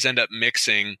always end up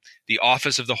mixing the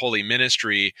office of the holy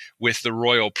ministry with the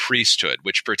royal priesthood,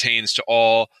 which pertains to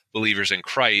all believers in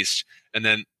Christ. And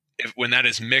then when that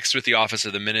is mixed with the office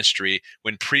of the ministry,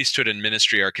 when priesthood and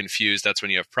ministry are confused, that's when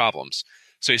you have problems.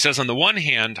 So he says, on the one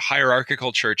hand,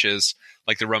 hierarchical churches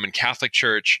like the Roman Catholic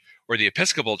Church or the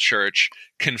Episcopal Church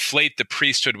conflate the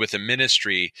priesthood with the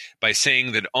ministry by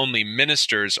saying that only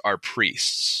ministers are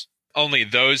priests. Only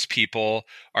those people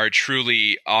are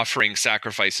truly offering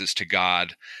sacrifices to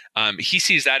God. He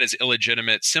sees that as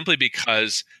illegitimate simply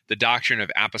because the doctrine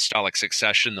of apostolic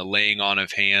succession, the laying on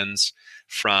of hands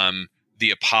from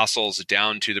the apostles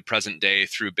down to the present day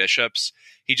through bishops,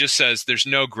 he just says there's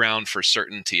no ground for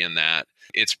certainty in that.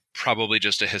 It's probably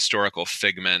just a historical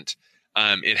figment.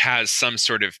 It has some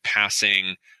sort of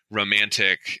passing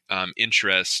romantic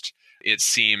interest. It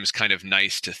seems kind of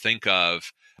nice to think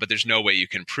of, but there's no way you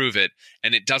can prove it.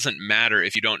 And it doesn't matter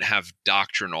if you don't have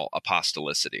doctrinal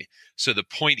apostolicity. So the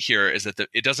point here is that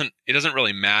it doesn't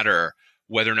really matter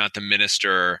whether or not the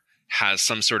minister has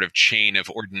some sort of chain of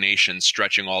ordination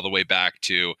stretching all the way back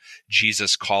to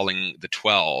Jesus calling the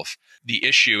 12. The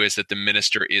issue is that the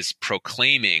minister is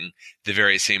proclaiming the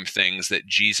very same things that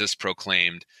Jesus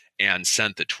proclaimed and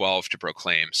sent the 12 to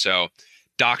proclaim. So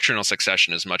doctrinal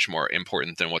succession is much more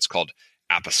important than what's called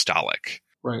apostolic.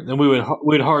 Right, and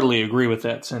we'd hardly agree with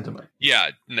that sentiment.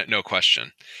 Yeah, no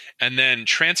question. And then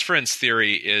transference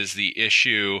theory is the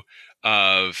issue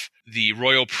of the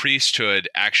royal priesthood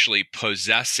actually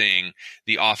possessing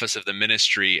the office of the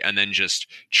ministry and then just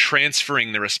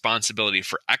transferring the responsibility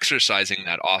for exercising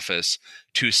that office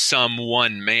to some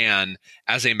one man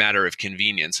as a matter of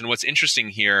convenience. And what's interesting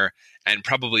here, and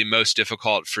probably most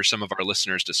difficult for some of our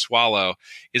listeners to swallow,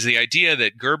 is the idea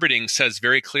that Gerberding says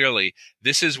very clearly,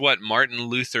 this is what Martin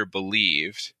Luther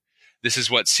believed. This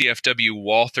is what C.F.W.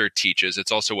 Walther teaches.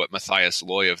 It's also what Matthias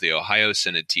Loy of the Ohio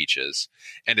Synod teaches,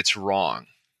 and it's wrong.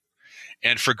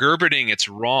 And for Gerberding, it's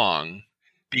wrong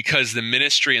because the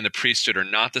ministry and the priesthood are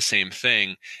not the same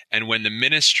thing. And when the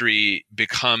ministry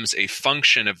becomes a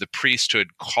function of the priesthood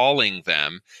calling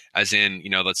them, as in,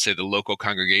 let's say the local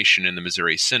congregation in the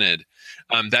Missouri Synod,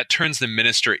 that turns the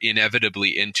minister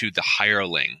inevitably into the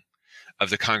hireling of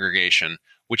the congregation,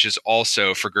 which is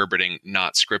also for Gerberding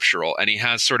not scriptural. And he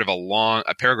has sort of a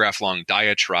paragraph-long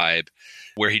diatribe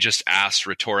where he just asks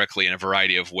rhetorically in a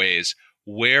variety of ways,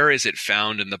 where is it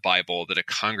found in the Bible that a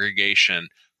congregation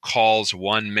calls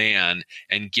one man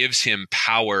and gives him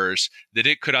powers that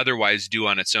it could otherwise do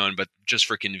on its own, but just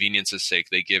for convenience's sake,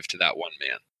 they give to that one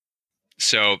man?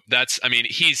 So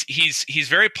he's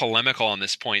very polemical on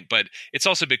this point, but it's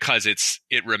also because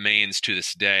it remains to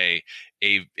this day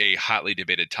a hotly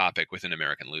debated topic within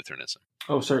American Lutheranism.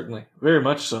 Oh, certainly. Very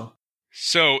much so.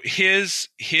 So his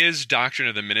doctrine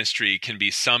of the ministry can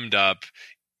be summed up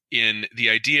in the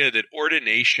idea that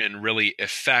ordination really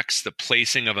affects the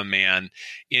placing of a man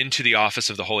into the office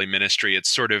of the holy ministry. It's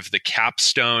sort of the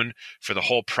capstone for the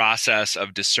whole process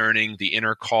of discerning the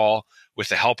inner call with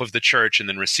the help of the church and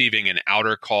then receiving an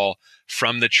outer call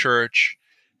from the church.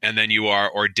 And then you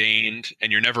are ordained,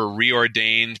 and you're never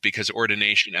reordained because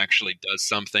ordination actually does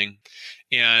something.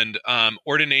 And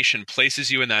ordination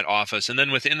places you in that office. And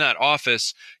then within that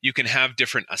office, you can have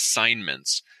different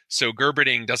assignments. So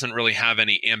Gerberding doesn't really have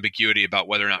any ambiguity about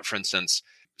whether or not, for instance,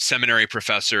 seminary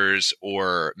professors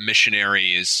or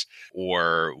missionaries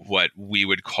or what we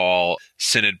would call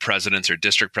synod presidents or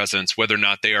district presidents, whether or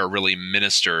not they are really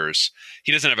ministers.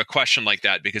 He doesn't have a question like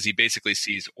that because he basically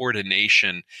sees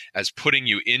ordination as putting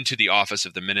you into the office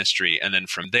of the ministry. And then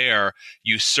from there,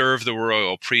 you serve the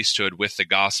royal priesthood with the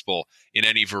gospel in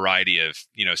any variety of,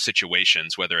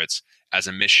 situations, whether it's as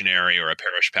a missionary or a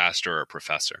parish pastor or a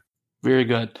professor. Very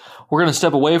good. We're going to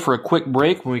step away for a quick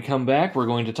break. When we come back, we're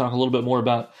going to talk a little bit more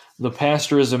about the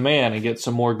pastor as a man and get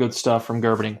some more good stuff from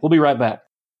Gerberding. We'll be right back.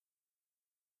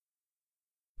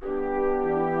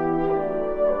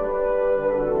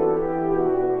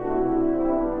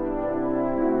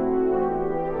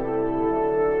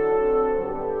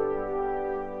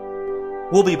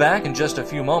 We'll be back in just a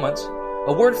few moments.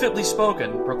 A Word Fitly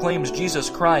Spoken proclaims Jesus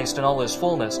Christ in all his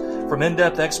fullness, from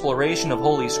in-depth exploration of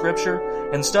Holy Scripture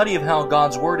and study of how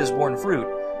God's Word has borne fruit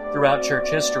throughout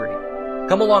church history.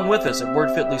 Come along with us at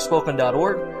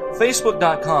wordfitlyspoken.org,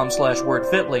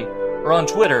 facebook.com/wordfitly, or on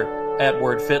Twitter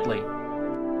 @wordfitly.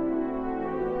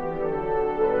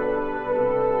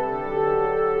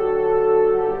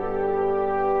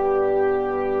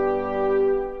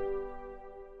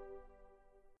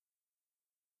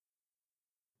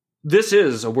 This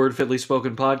is a Word Fitly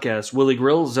Spoken podcast. Willie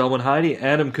Grill, Zelwyn Heidi,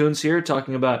 Adam Kuntz here,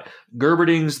 talking about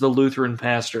Gerberding's The Lutheran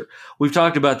Pastor. We've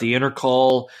talked about the inner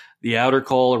call, the outer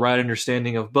call, a right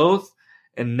understanding of both,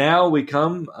 and now we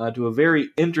come to a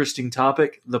very interesting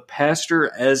topic, the pastor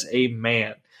as a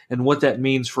man, and what that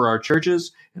means for our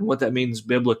churches, and what that means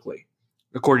biblically,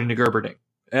 according to Gerberding.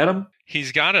 Adam?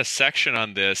 He's got a section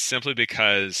on this simply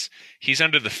because he's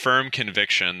under the firm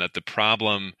conviction that the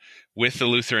problem with the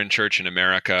Lutheran Church in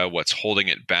America, what's holding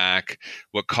it back,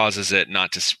 what causes it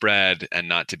not to spread and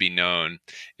not to be known,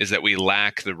 is that we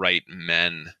lack the right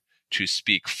men to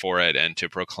speak for it and to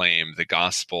proclaim the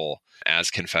gospel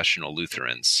as confessional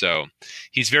Lutherans. So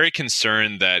he's very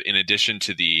concerned that in addition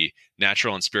to the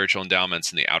natural and spiritual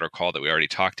endowments and the outer call that we already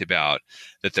talked about,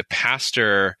 that the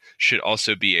pastor should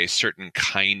also be a certain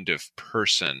kind of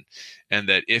person. And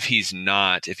that if he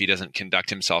doesn't conduct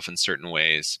himself in certain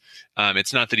ways,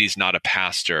 it's not that he's not a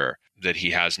pastor, that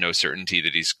he has no certainty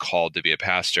that he's called to be a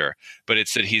pastor, but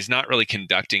it's that he's not really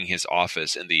conducting his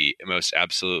office in the most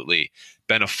absolutely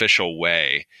beneficial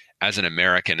way as an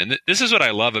American. And this is what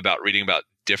I love about reading about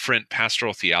different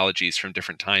pastoral theologies from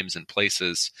different times and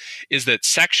places, is that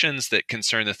sections that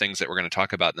concern the things that we're going to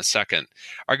talk about in a second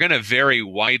are going to vary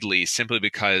widely simply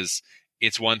because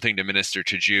it's one thing to minister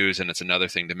to Jews and it's another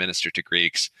thing to minister to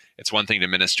Greeks. It's one thing to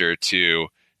minister to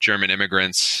German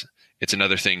immigrants. It's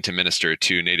another thing to minister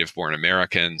to native-born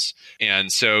Americans.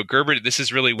 And so this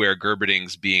is really where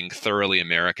Gerberding's being thoroughly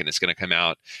American is going to come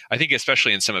out, I think,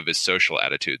 especially in some of his social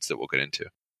attitudes that we'll get into.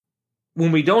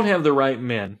 When we don't have the right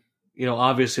men,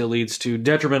 obviously it leads to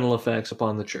detrimental effects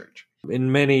upon the church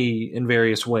in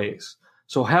various ways.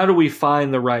 So how do we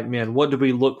find the right men? What do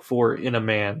we look for in a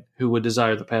man who would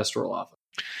desire the pastoral office?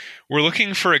 We're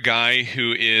looking for a guy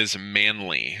who is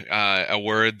manly, a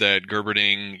word that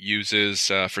Gerberding uses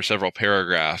for several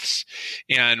paragraphs.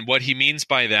 And what he means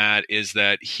by that is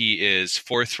that he is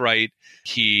forthright,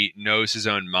 he knows his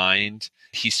own mind,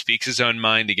 he speaks his own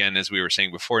mind, again, as we were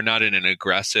saying before, not in an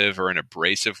aggressive or an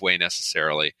abrasive way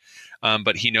necessarily,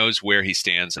 but he knows where he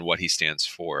stands and what he stands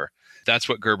for. That's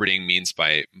what Gerberding means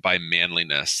by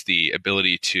manliness, the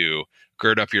ability to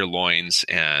gird up your loins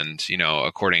and,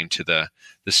 according to the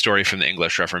story from the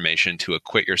English Reformation, to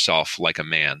acquit yourself like a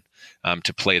man,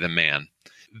 to play the man.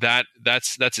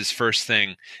 That's his first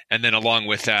thing. And then along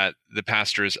with that, the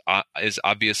pastor is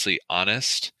obviously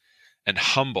honest and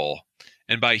humble.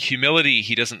 And by humility,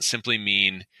 he doesn't simply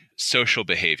mean social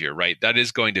behavior, right? That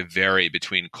is going to vary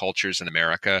between cultures in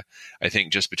America. I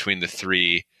think just between the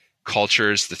three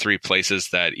cultures, the three places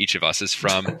that each of us is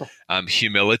from,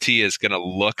 humility is going to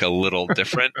look a little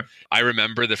different. I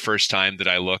remember the first time that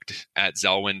I looked at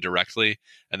Zelwyn directly,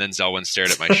 and then Zelwyn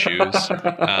stared at my shoes,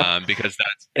 because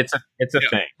it's a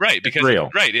thing, right? Because it's real,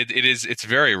 right? It's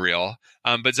very real.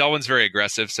 But Zelwyn's very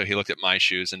aggressive, so he looked at my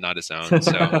shoes and not his own. So,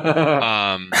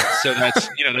 so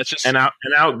that's just an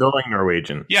outgoing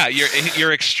Norwegian. Yeah,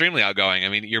 you're extremely outgoing. I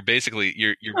mean, you're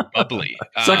bubbly.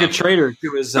 It's like a traitor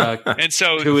to his and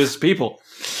so to his people.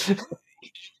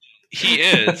 He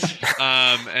is,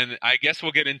 and I guess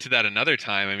we'll get into that another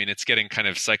time. I mean, it's getting kind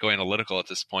of psychoanalytical at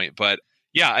this point, but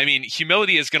yeah, I mean,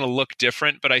 humility is going to look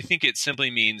different, but I think it simply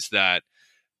means that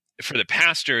for the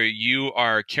pastor, you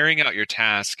are carrying out your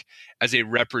task as a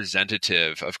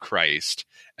representative of Christ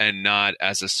and not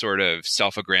as a sort of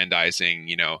self-aggrandizing,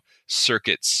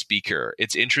 circuit speaker.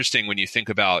 It's interesting when you think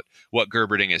about what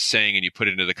Gerberding is saying and you put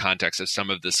it into the context of some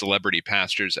of the celebrity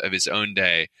pastors of his own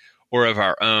day or of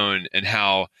our own, and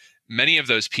how many of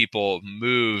those people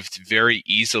moved very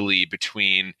easily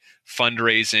between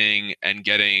fundraising and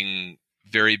getting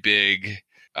very big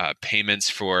payments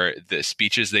for the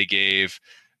speeches they gave,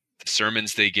 the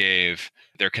sermons they gave.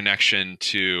 Their connection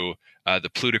to the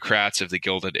plutocrats of the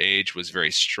Gilded Age was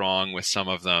very strong with some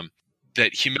of them.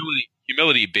 That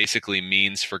humility basically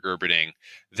means for Gerberding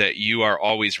that you are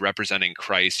always representing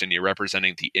Christ and you're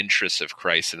representing the interests of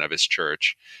Christ and of his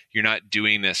church. You're not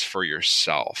doing this for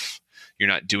yourself. You're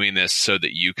not doing this so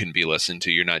that you can be listened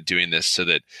to. You're not doing this so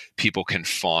that people can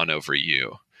fawn over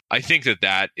you. I think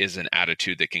that is an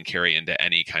attitude that can carry into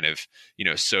any kind of,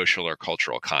 social or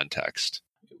cultural context.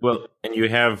 Well, and you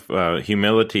have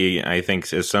humility, I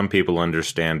think, as some people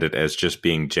understand it, as just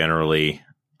being generally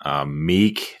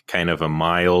meek, kind of a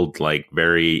mild, like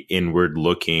very inward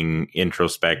looking,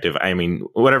 introspective. I mean,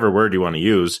 whatever word you want to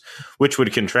use, which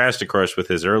would contrast, of course, with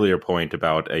his earlier point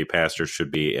about a pastor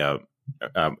should be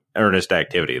earnest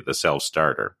activity, the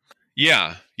self-starter.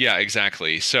 Yeah,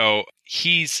 exactly. So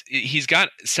he's got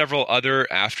several other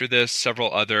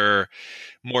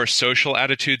more social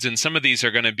attitudes, and some of these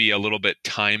are going to be a little bit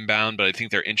time bound, but I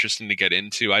think they're interesting to get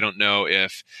into. I don't know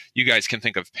if you guys can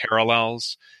think of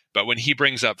parallels, but when he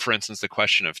brings up, for instance, the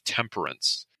question of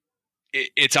temperance,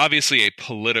 it's obviously a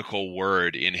political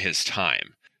word in his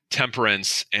time.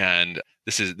 Temperance, and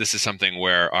this is something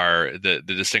where the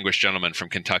distinguished gentleman from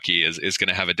Kentucky is going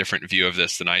to have a different view of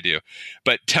this than I do.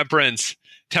 But temperance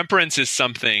is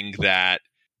something that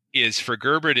is for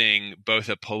Gerberding both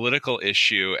a political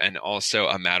issue and also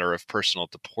a matter of personal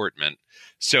deportment.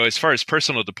 So as far as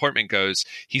personal deportment goes,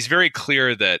 he's very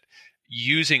clear that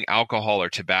using alcohol or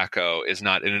tobacco is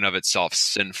not in and of itself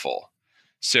sinful.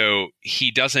 So he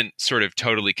doesn't sort of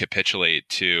totally capitulate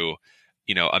to,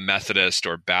 a Methodist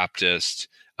or Baptist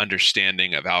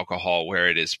understanding of alcohol where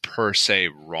it is per se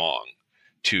wrong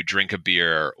to drink a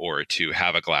beer or to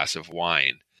have a glass of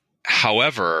wine.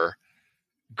 However,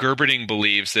 Gerberding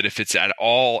believes that if it's at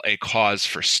all a cause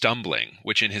for stumbling,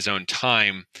 which in his own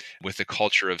time with the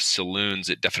culture of saloons,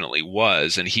 it definitely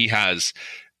was, and he has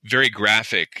very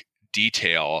graphic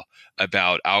detail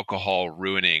about alcohol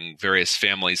ruining various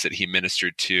families that he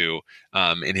ministered to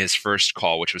in his first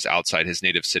call, which was outside his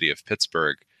native city of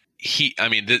Pittsburgh.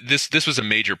 This was a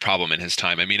major problem in his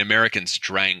time. I mean, Americans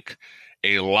drank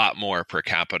a lot more per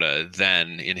capita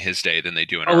then in his day than they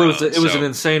do in our own. It was an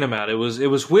insane amount. It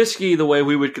was whiskey the way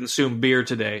we would consume beer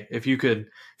today, if you could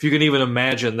even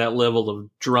imagine that level of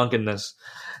drunkenness.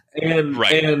 And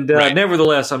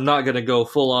nevertheless, I'm not going to go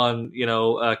full on,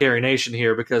 Carrie Nation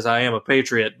here because I am a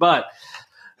patriot. But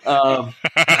no,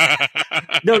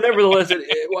 nevertheless,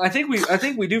 I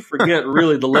think we do forget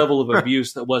really the level of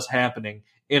abuse that was happening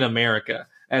in America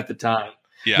at the time.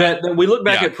 Yeah. That we look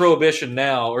back at Prohibition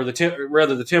now, or the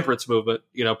temperance movement,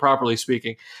 properly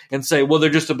speaking, and say, well,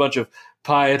 they're just a bunch of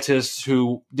pietists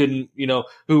who didn't,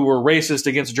 who were racist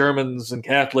against Germans and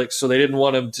Catholics, so they didn't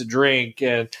want them to drink,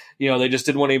 and they just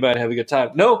didn't want anybody to have a good time.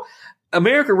 No,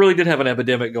 America really did have an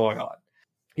epidemic going on,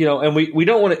 and we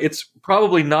don't want to. It's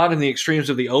probably not in the extremes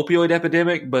of the opioid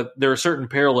epidemic, but there are certain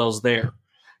parallels there,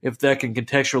 if that can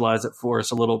contextualize it for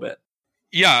us a little bit.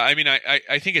 Yeah, I mean,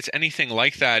 I think it's anything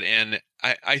like that, and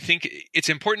I think it's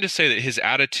important to say that his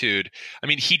attitude, I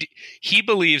mean, he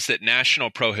believes that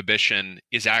national prohibition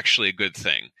is actually a good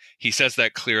thing. He says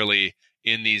that clearly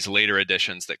in these later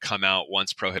editions that come out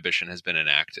once prohibition has been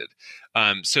enacted.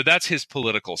 So that's his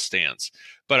political stance.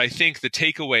 But I think the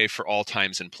takeaway for all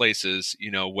times and places,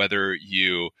 whether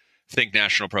you think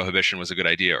national prohibition was a good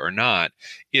idea or not,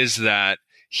 is that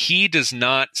he does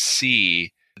not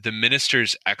see the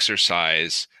minister's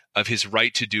exercise of his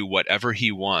right to do whatever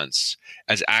he wants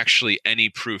as actually any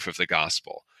proof of the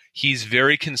gospel. He's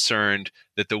very concerned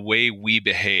that the way we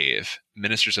behave,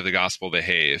 ministers of the gospel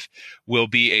behave, will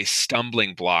be a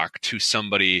stumbling block to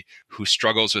somebody who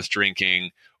struggles with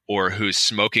drinking or who's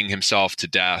smoking himself to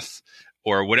death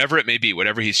or whatever it may be,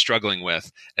 whatever he's struggling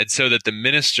with. And so that the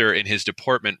minister in his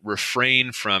deportment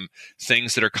refrain from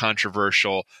things that are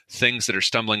controversial, things that are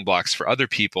stumbling blocks for other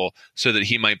people, so that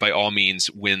he might by all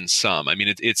means win some. I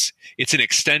mean, it's an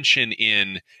extension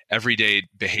in everyday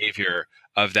behavior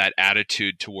of that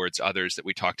attitude towards others that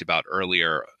we talked about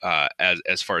earlier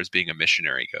as far as being a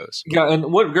missionary goes. Yeah,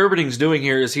 and what Gerberding's doing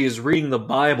here is he is reading the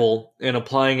Bible and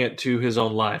applying it to his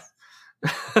own life.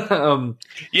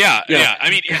 Yeah. I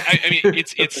mean,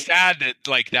 it's sad that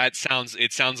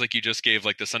it sounds like you just gave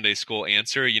like the Sunday school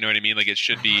answer. You know what I mean? Like it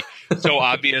should be so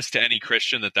obvious to any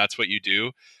Christian that that's what you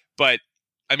do. But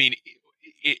I mean,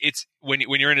 it's when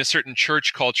you're in a certain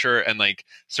church culture, and like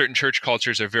certain church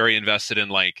cultures are very invested in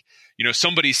like,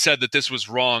 somebody said that this was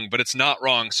wrong, but it's not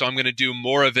wrong, so I'm going to do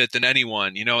more of it than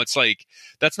anyone. It's like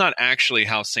that's not actually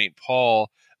how St. Paul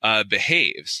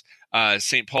behaves.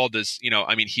 St. Paul does,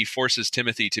 he forces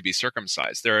Timothy to be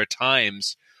circumcised. There are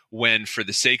times when, for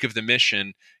the sake of the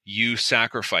mission, you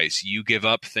sacrifice, you give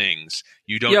up things.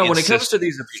 You don't. Yeah, when it comes to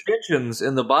these abstentions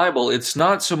in the Bible, it's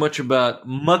not so much about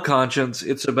my conscience;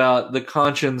 it's about the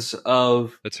conscience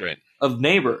of that's right of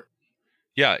neighbor.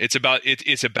 Yeah, it's about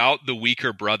the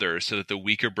weaker brother so that the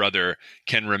weaker brother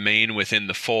can remain within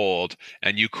the fold,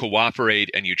 and you cooperate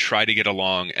and you try to get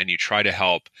along and you try to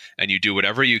help and you do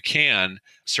whatever you can,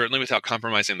 certainly without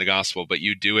compromising the gospel, but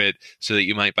you do it so that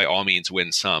you might by all means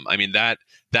win some. I mean, that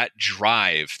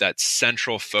drive, that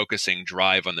central focusing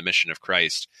drive on the mission of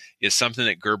Christ is something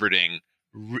that Gerberding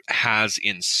has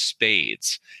in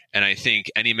spades. And I think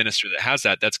any minister that has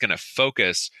that, that's going to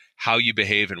focus how you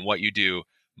behave and what you do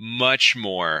much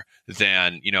more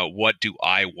than, what do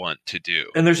I want to do?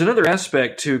 And there's another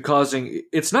aspect to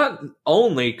it's not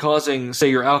only causing, say,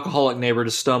 your alcoholic neighbor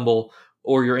to stumble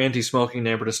or your anti-smoking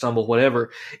neighbor to stumble,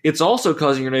 whatever. It's also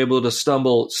causing your neighbor to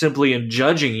stumble simply in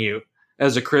judging you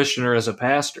as a Christian or as a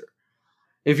pastor.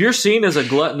 If you're seen as a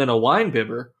glutton and a wine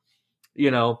bibber,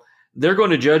 they're going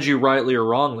to judge you rightly or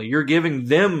wrongly. You're giving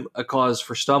them a cause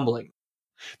for stumbling.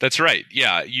 That's right.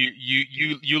 Yeah,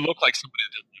 you look like somebody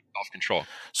that doesn't have self-control.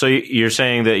 So you're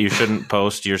saying that you shouldn't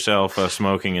post yourself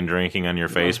smoking and drinking on your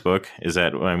Facebook? Is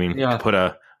that, Yeah.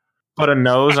 Put a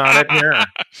nose on it here?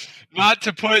 Not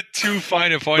to put too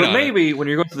fine a point on it. But maybe when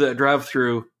you're going through that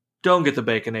drive-through, don't get the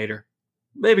Baconator.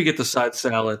 Maybe get the side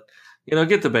salad.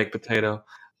 Get the baked potato.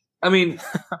 I mean,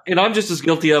 and I'm just as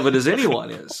guilty of it as anyone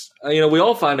is. We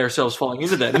all find ourselves falling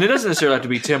into that. And it doesn't necessarily have to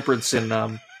be temperance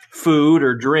in food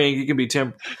or drink. It can be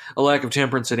a lack of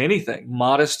temperance in anything.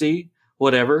 Modesty,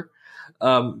 whatever.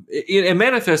 It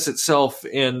manifests itself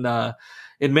in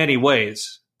many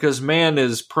ways because man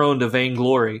is prone to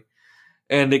vainglory,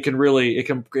 and it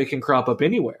can crop up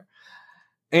anywhere.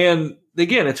 And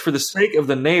again, it's for the sake of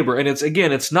the neighbor, and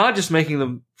it's not just making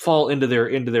them fall into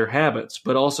their habits,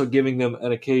 but also giving them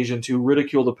an occasion to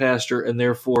ridicule the pastor and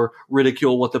therefore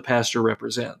ridicule what the pastor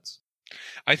represents.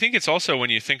 I think it's also, when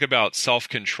you think about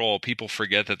self-control, people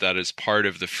forget that is part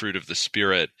of the fruit of the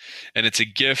Spirit. And it's a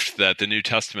gift that the New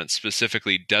Testament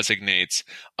specifically designates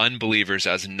unbelievers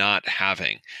as not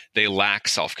having. They lack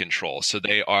self-control, so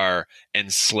they are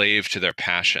enslaved to their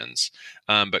passions.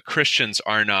 But Christians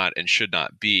are not and should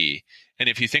not be. And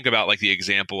if you think about like the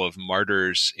example of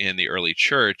martyrs in the early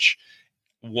church,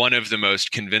 one of the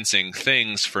most convincing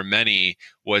things for many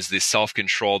was the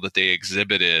self-control that they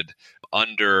exhibited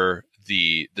under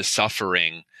the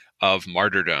suffering of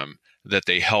martyrdom, that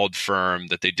they held firm,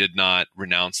 that they did not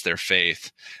renounce their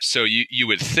faith. So you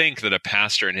would think that a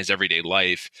pastor in his everyday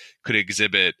life could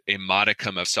exhibit a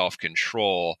modicum of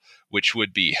self-control, which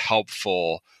would be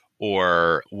helpful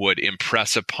or would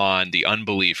impress upon the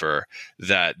unbeliever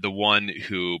that the one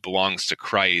who belongs to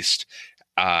Christ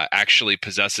actually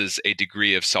possesses a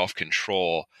degree of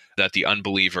self-control that the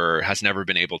unbeliever has never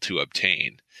been able to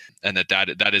obtain. And that's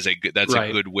right.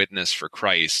 A good witness for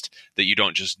Christ, that you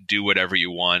don't just do whatever you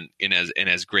want in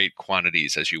as great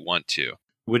quantities as you want to.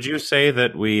 Would you say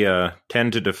that we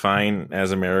tend to define,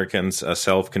 as Americans,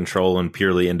 self-control in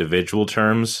purely individual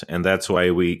terms, and that's why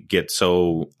we get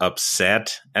so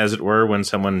upset, as it were, when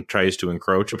someone tries to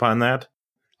encroach upon that?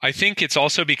 I think it's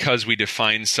also because we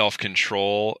define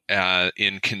self-control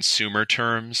in consumer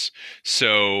terms.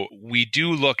 So we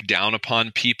do look down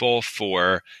upon people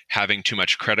for having too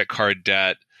much credit card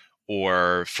debt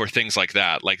or for things like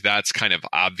that. Like, that's kind of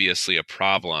obviously a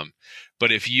problem.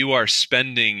 But if you are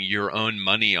spending your own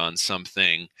money on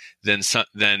something, then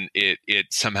it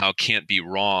somehow can't be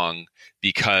wrong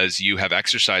because you have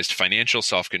exercised financial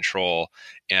self-control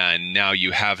and now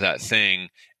you have that thing.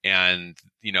 And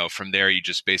from there, you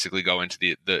just basically go into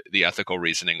the ethical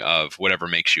reasoning of whatever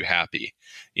makes you happy.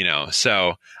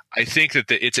 So I think that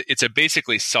it's a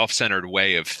basically self-centered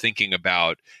way of thinking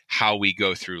about how we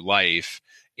go through life.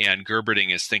 And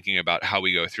Gerberding is thinking about how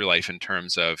we go through life in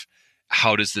terms of,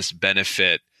 how does this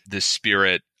benefit the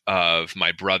spirit of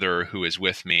my brother who is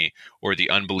with me or the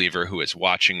unbeliever who is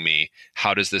watching me?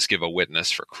 How does this give a witness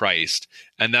for Christ?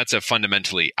 And that's a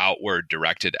fundamentally outward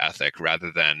directed ethic rather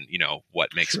than, what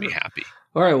makes me happy.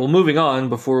 All right. Well, moving on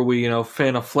before we,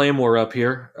 fan a flame war up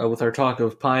here with our talk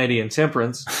of piety and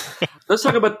temperance, let's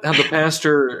talk about how the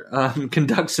pastor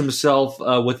conducts himself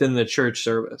within the church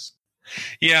service.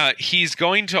 Yeah, he's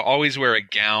going to always wear a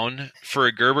gown. For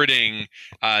a Gerberding,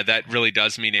 that really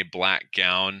does mean a black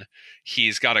gown.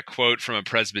 He's got a quote from a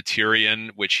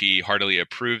Presbyterian, which he heartily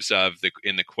approves of,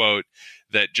 in the quote,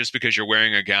 that just because you're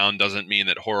wearing a gown doesn't mean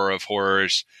that, horror of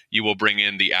horrors, you will bring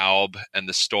in the alb and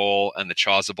the stole and the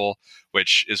chasuble,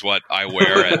 which is what I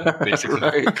wear at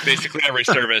basically every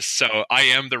service. So I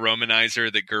am the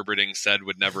Romanizer that Gerberding said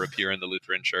would never appear in the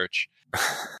Lutheran Church.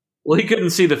 Well, he couldn't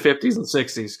see the 50s and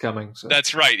 60s coming. So.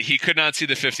 That's right. He could not see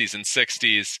the 50s and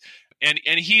 60s.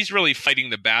 And he's really fighting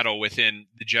the battle within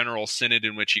the general synod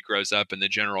in which he grows up and the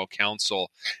general council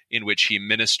in which he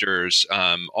ministers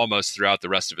almost throughout the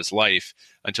rest of his life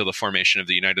until the formation of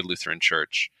the United Lutheran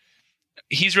Church.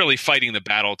 He's really fighting the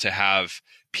battle to have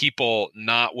people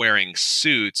not wearing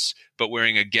suits, but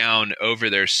wearing a gown over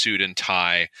their suit and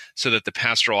tie so that the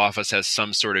pastoral office has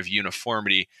some sort of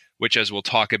uniformity, which, as we'll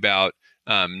talk about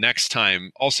next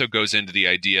time, also goes into the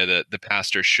idea that the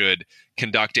pastor should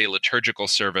conduct a liturgical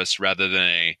service rather than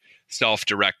a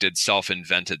self-directed,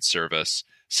 self-invented service.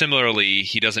 Similarly,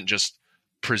 he doesn't just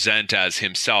present as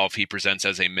himself, he presents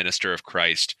as a minister of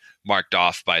Christ, marked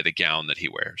off by the gown that he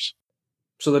wears.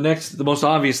 So the most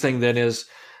obvious thing then is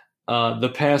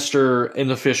the pastor in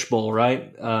the fishbowl,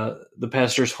 right? The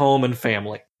pastor's home and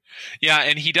family. Yeah,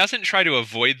 and he doesn't try to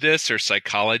avoid this or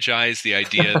psychologize the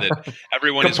idea that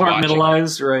everyone is watching.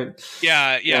 Compartmentalize, right?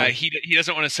 Yeah. He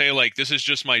doesn't want to say, like, this is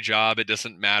just my job. It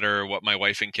doesn't matter what my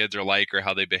wife and kids are like or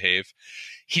how they behave.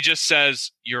 He just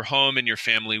says your home and your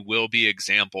family will be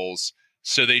examples,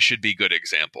 so they should be good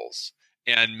examples.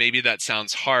 And maybe that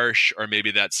sounds harsh, or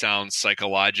maybe that sounds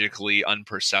psychologically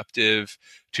unperceptive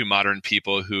to modern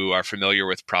people who are familiar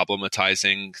with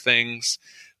problematizing things.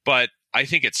 But I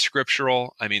think it's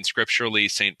scriptural. I mean, scripturally,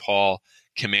 St. Paul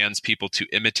commands people to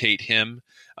imitate him.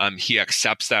 He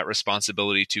accepts that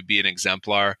responsibility to be an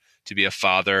exemplar, to be a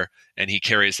father, and he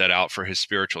carries that out for his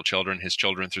spiritual children, his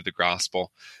children through the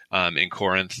gospel in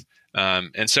Corinth.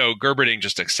 And so Gerberding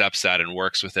just accepts that and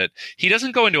works with it. He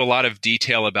doesn't go into a lot of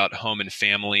detail about home and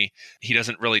family. He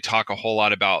doesn't really talk a whole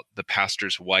lot about the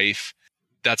pastor's wife.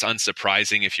 That's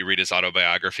unsurprising if you read his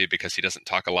autobiography, because he doesn't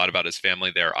talk a lot about his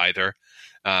family there either.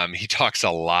 He talks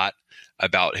a lot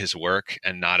about his work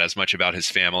and not as much about his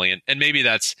family. And maybe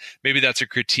that's a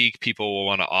critique people will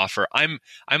want to offer. I'm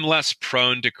less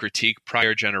prone to critique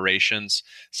prior generations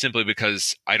simply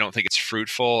because I don't think it's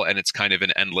fruitful, and it's kind of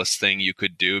an endless thing you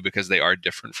could do because they are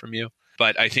different from you.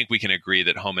 But I think we can agree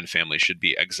that home and family should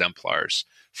be exemplars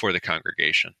for the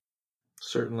congregation.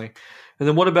 Certainly. And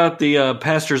then what about the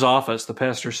pastor's office, the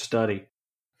pastor's study?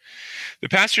 The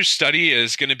pastor's study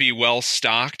is going to be well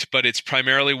stocked, but it's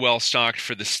primarily well stocked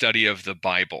for the study of the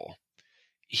Bible.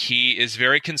 He is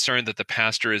very concerned that the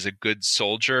pastor is a good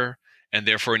soldier and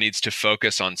therefore needs to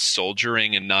focus on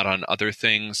soldiering and not on other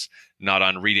things, not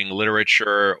on reading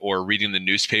literature or reading the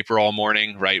newspaper all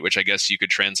morning, right? Which I guess you could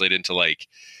translate into like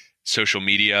social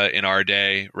media in our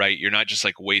day, right? You're not just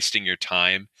like wasting your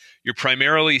time. You're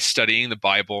primarily studying the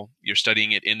Bible. You're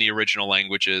studying it in the original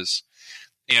languages.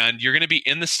 And you're going to be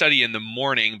in the study in the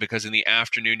morning because in the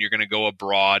afternoon, you're going to go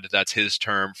abroad. That's his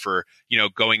term for,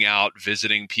 going out,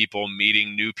 visiting people,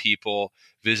 meeting new people,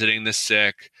 visiting the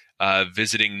sick,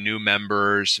 visiting new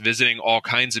members, visiting all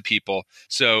kinds of people.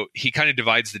 So he kind of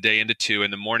divides the day into two.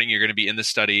 In the morning, you're going to be in the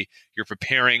study. You're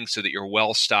preparing so that you're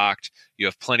well stocked. You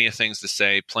have plenty of things to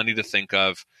say, plenty to think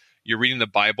of. You're reading the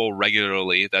Bible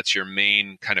regularly. That's your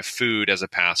main kind of food as a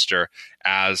pastor,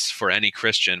 as for any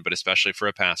Christian, but especially for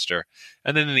a pastor.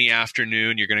 And then in the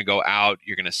afternoon, you're going to go out.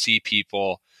 You're going to see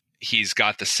people. He's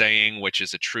got the saying, which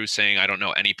is a true saying. I don't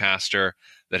know any pastor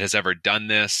that has ever done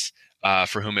this,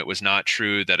 for whom it was not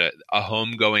true, that a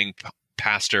homegoing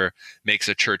pastor makes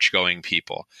a church-going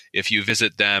people. If you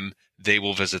visit them, they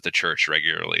will visit the church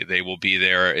regularly. They will be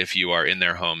there if you are in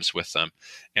their homes with them.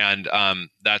 And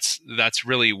that's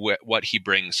really what he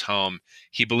brings home.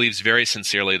 He believes very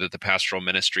sincerely that the pastoral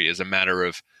ministry is a matter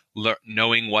of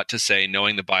knowing what to say,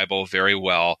 knowing the Bible very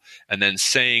well, and then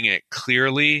saying it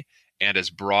clearly and as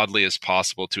broadly as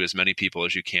possible to as many people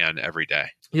as you can every day.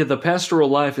 Yeah, the pastoral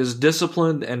life is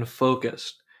disciplined and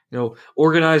focused,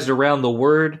 organized around the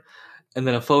word, and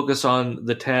then a focus on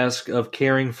the task of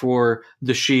caring for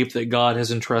the sheep that God has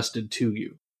entrusted to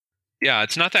you. Yeah,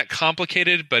 it's not that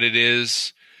complicated, but it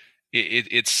is.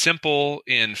 It's simple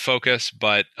in focus,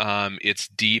 but it's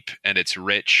deep and it's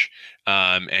rich,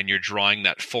 and you're drawing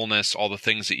that fullness, all the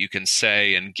things that you can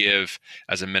say and give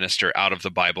as a minister out of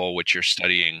the Bible, which you're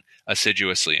studying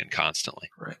assiduously and constantly.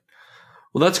 Right.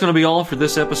 Well, that's going to be all for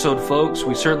this episode, folks.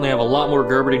 We certainly have a lot more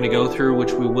Gerberding to go through,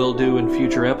 which we will do in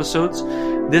future episodes.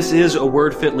 This is a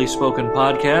Word Fitly Spoken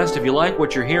podcast. If you like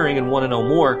what you're hearing and want to know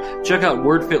more, check out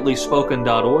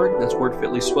wordfitlyspoken.org. That's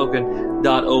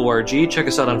wordfitlyspoken.org. Check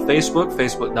us out on Facebook,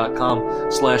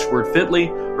 facebook.com/wordfitly,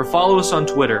 or follow us on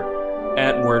Twitter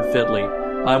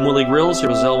 @wordfitly. I'm Willie Grills here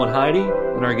with Zelwyn Heidi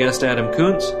and our guest Adam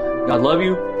Kuntz. God love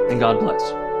you and God bless.